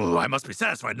 I must be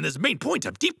satisfied in this main point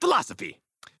of deep philosophy.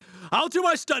 I'll to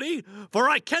my study, for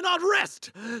I cannot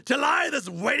rest till I this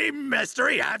weighty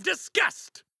mystery have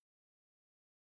discussed.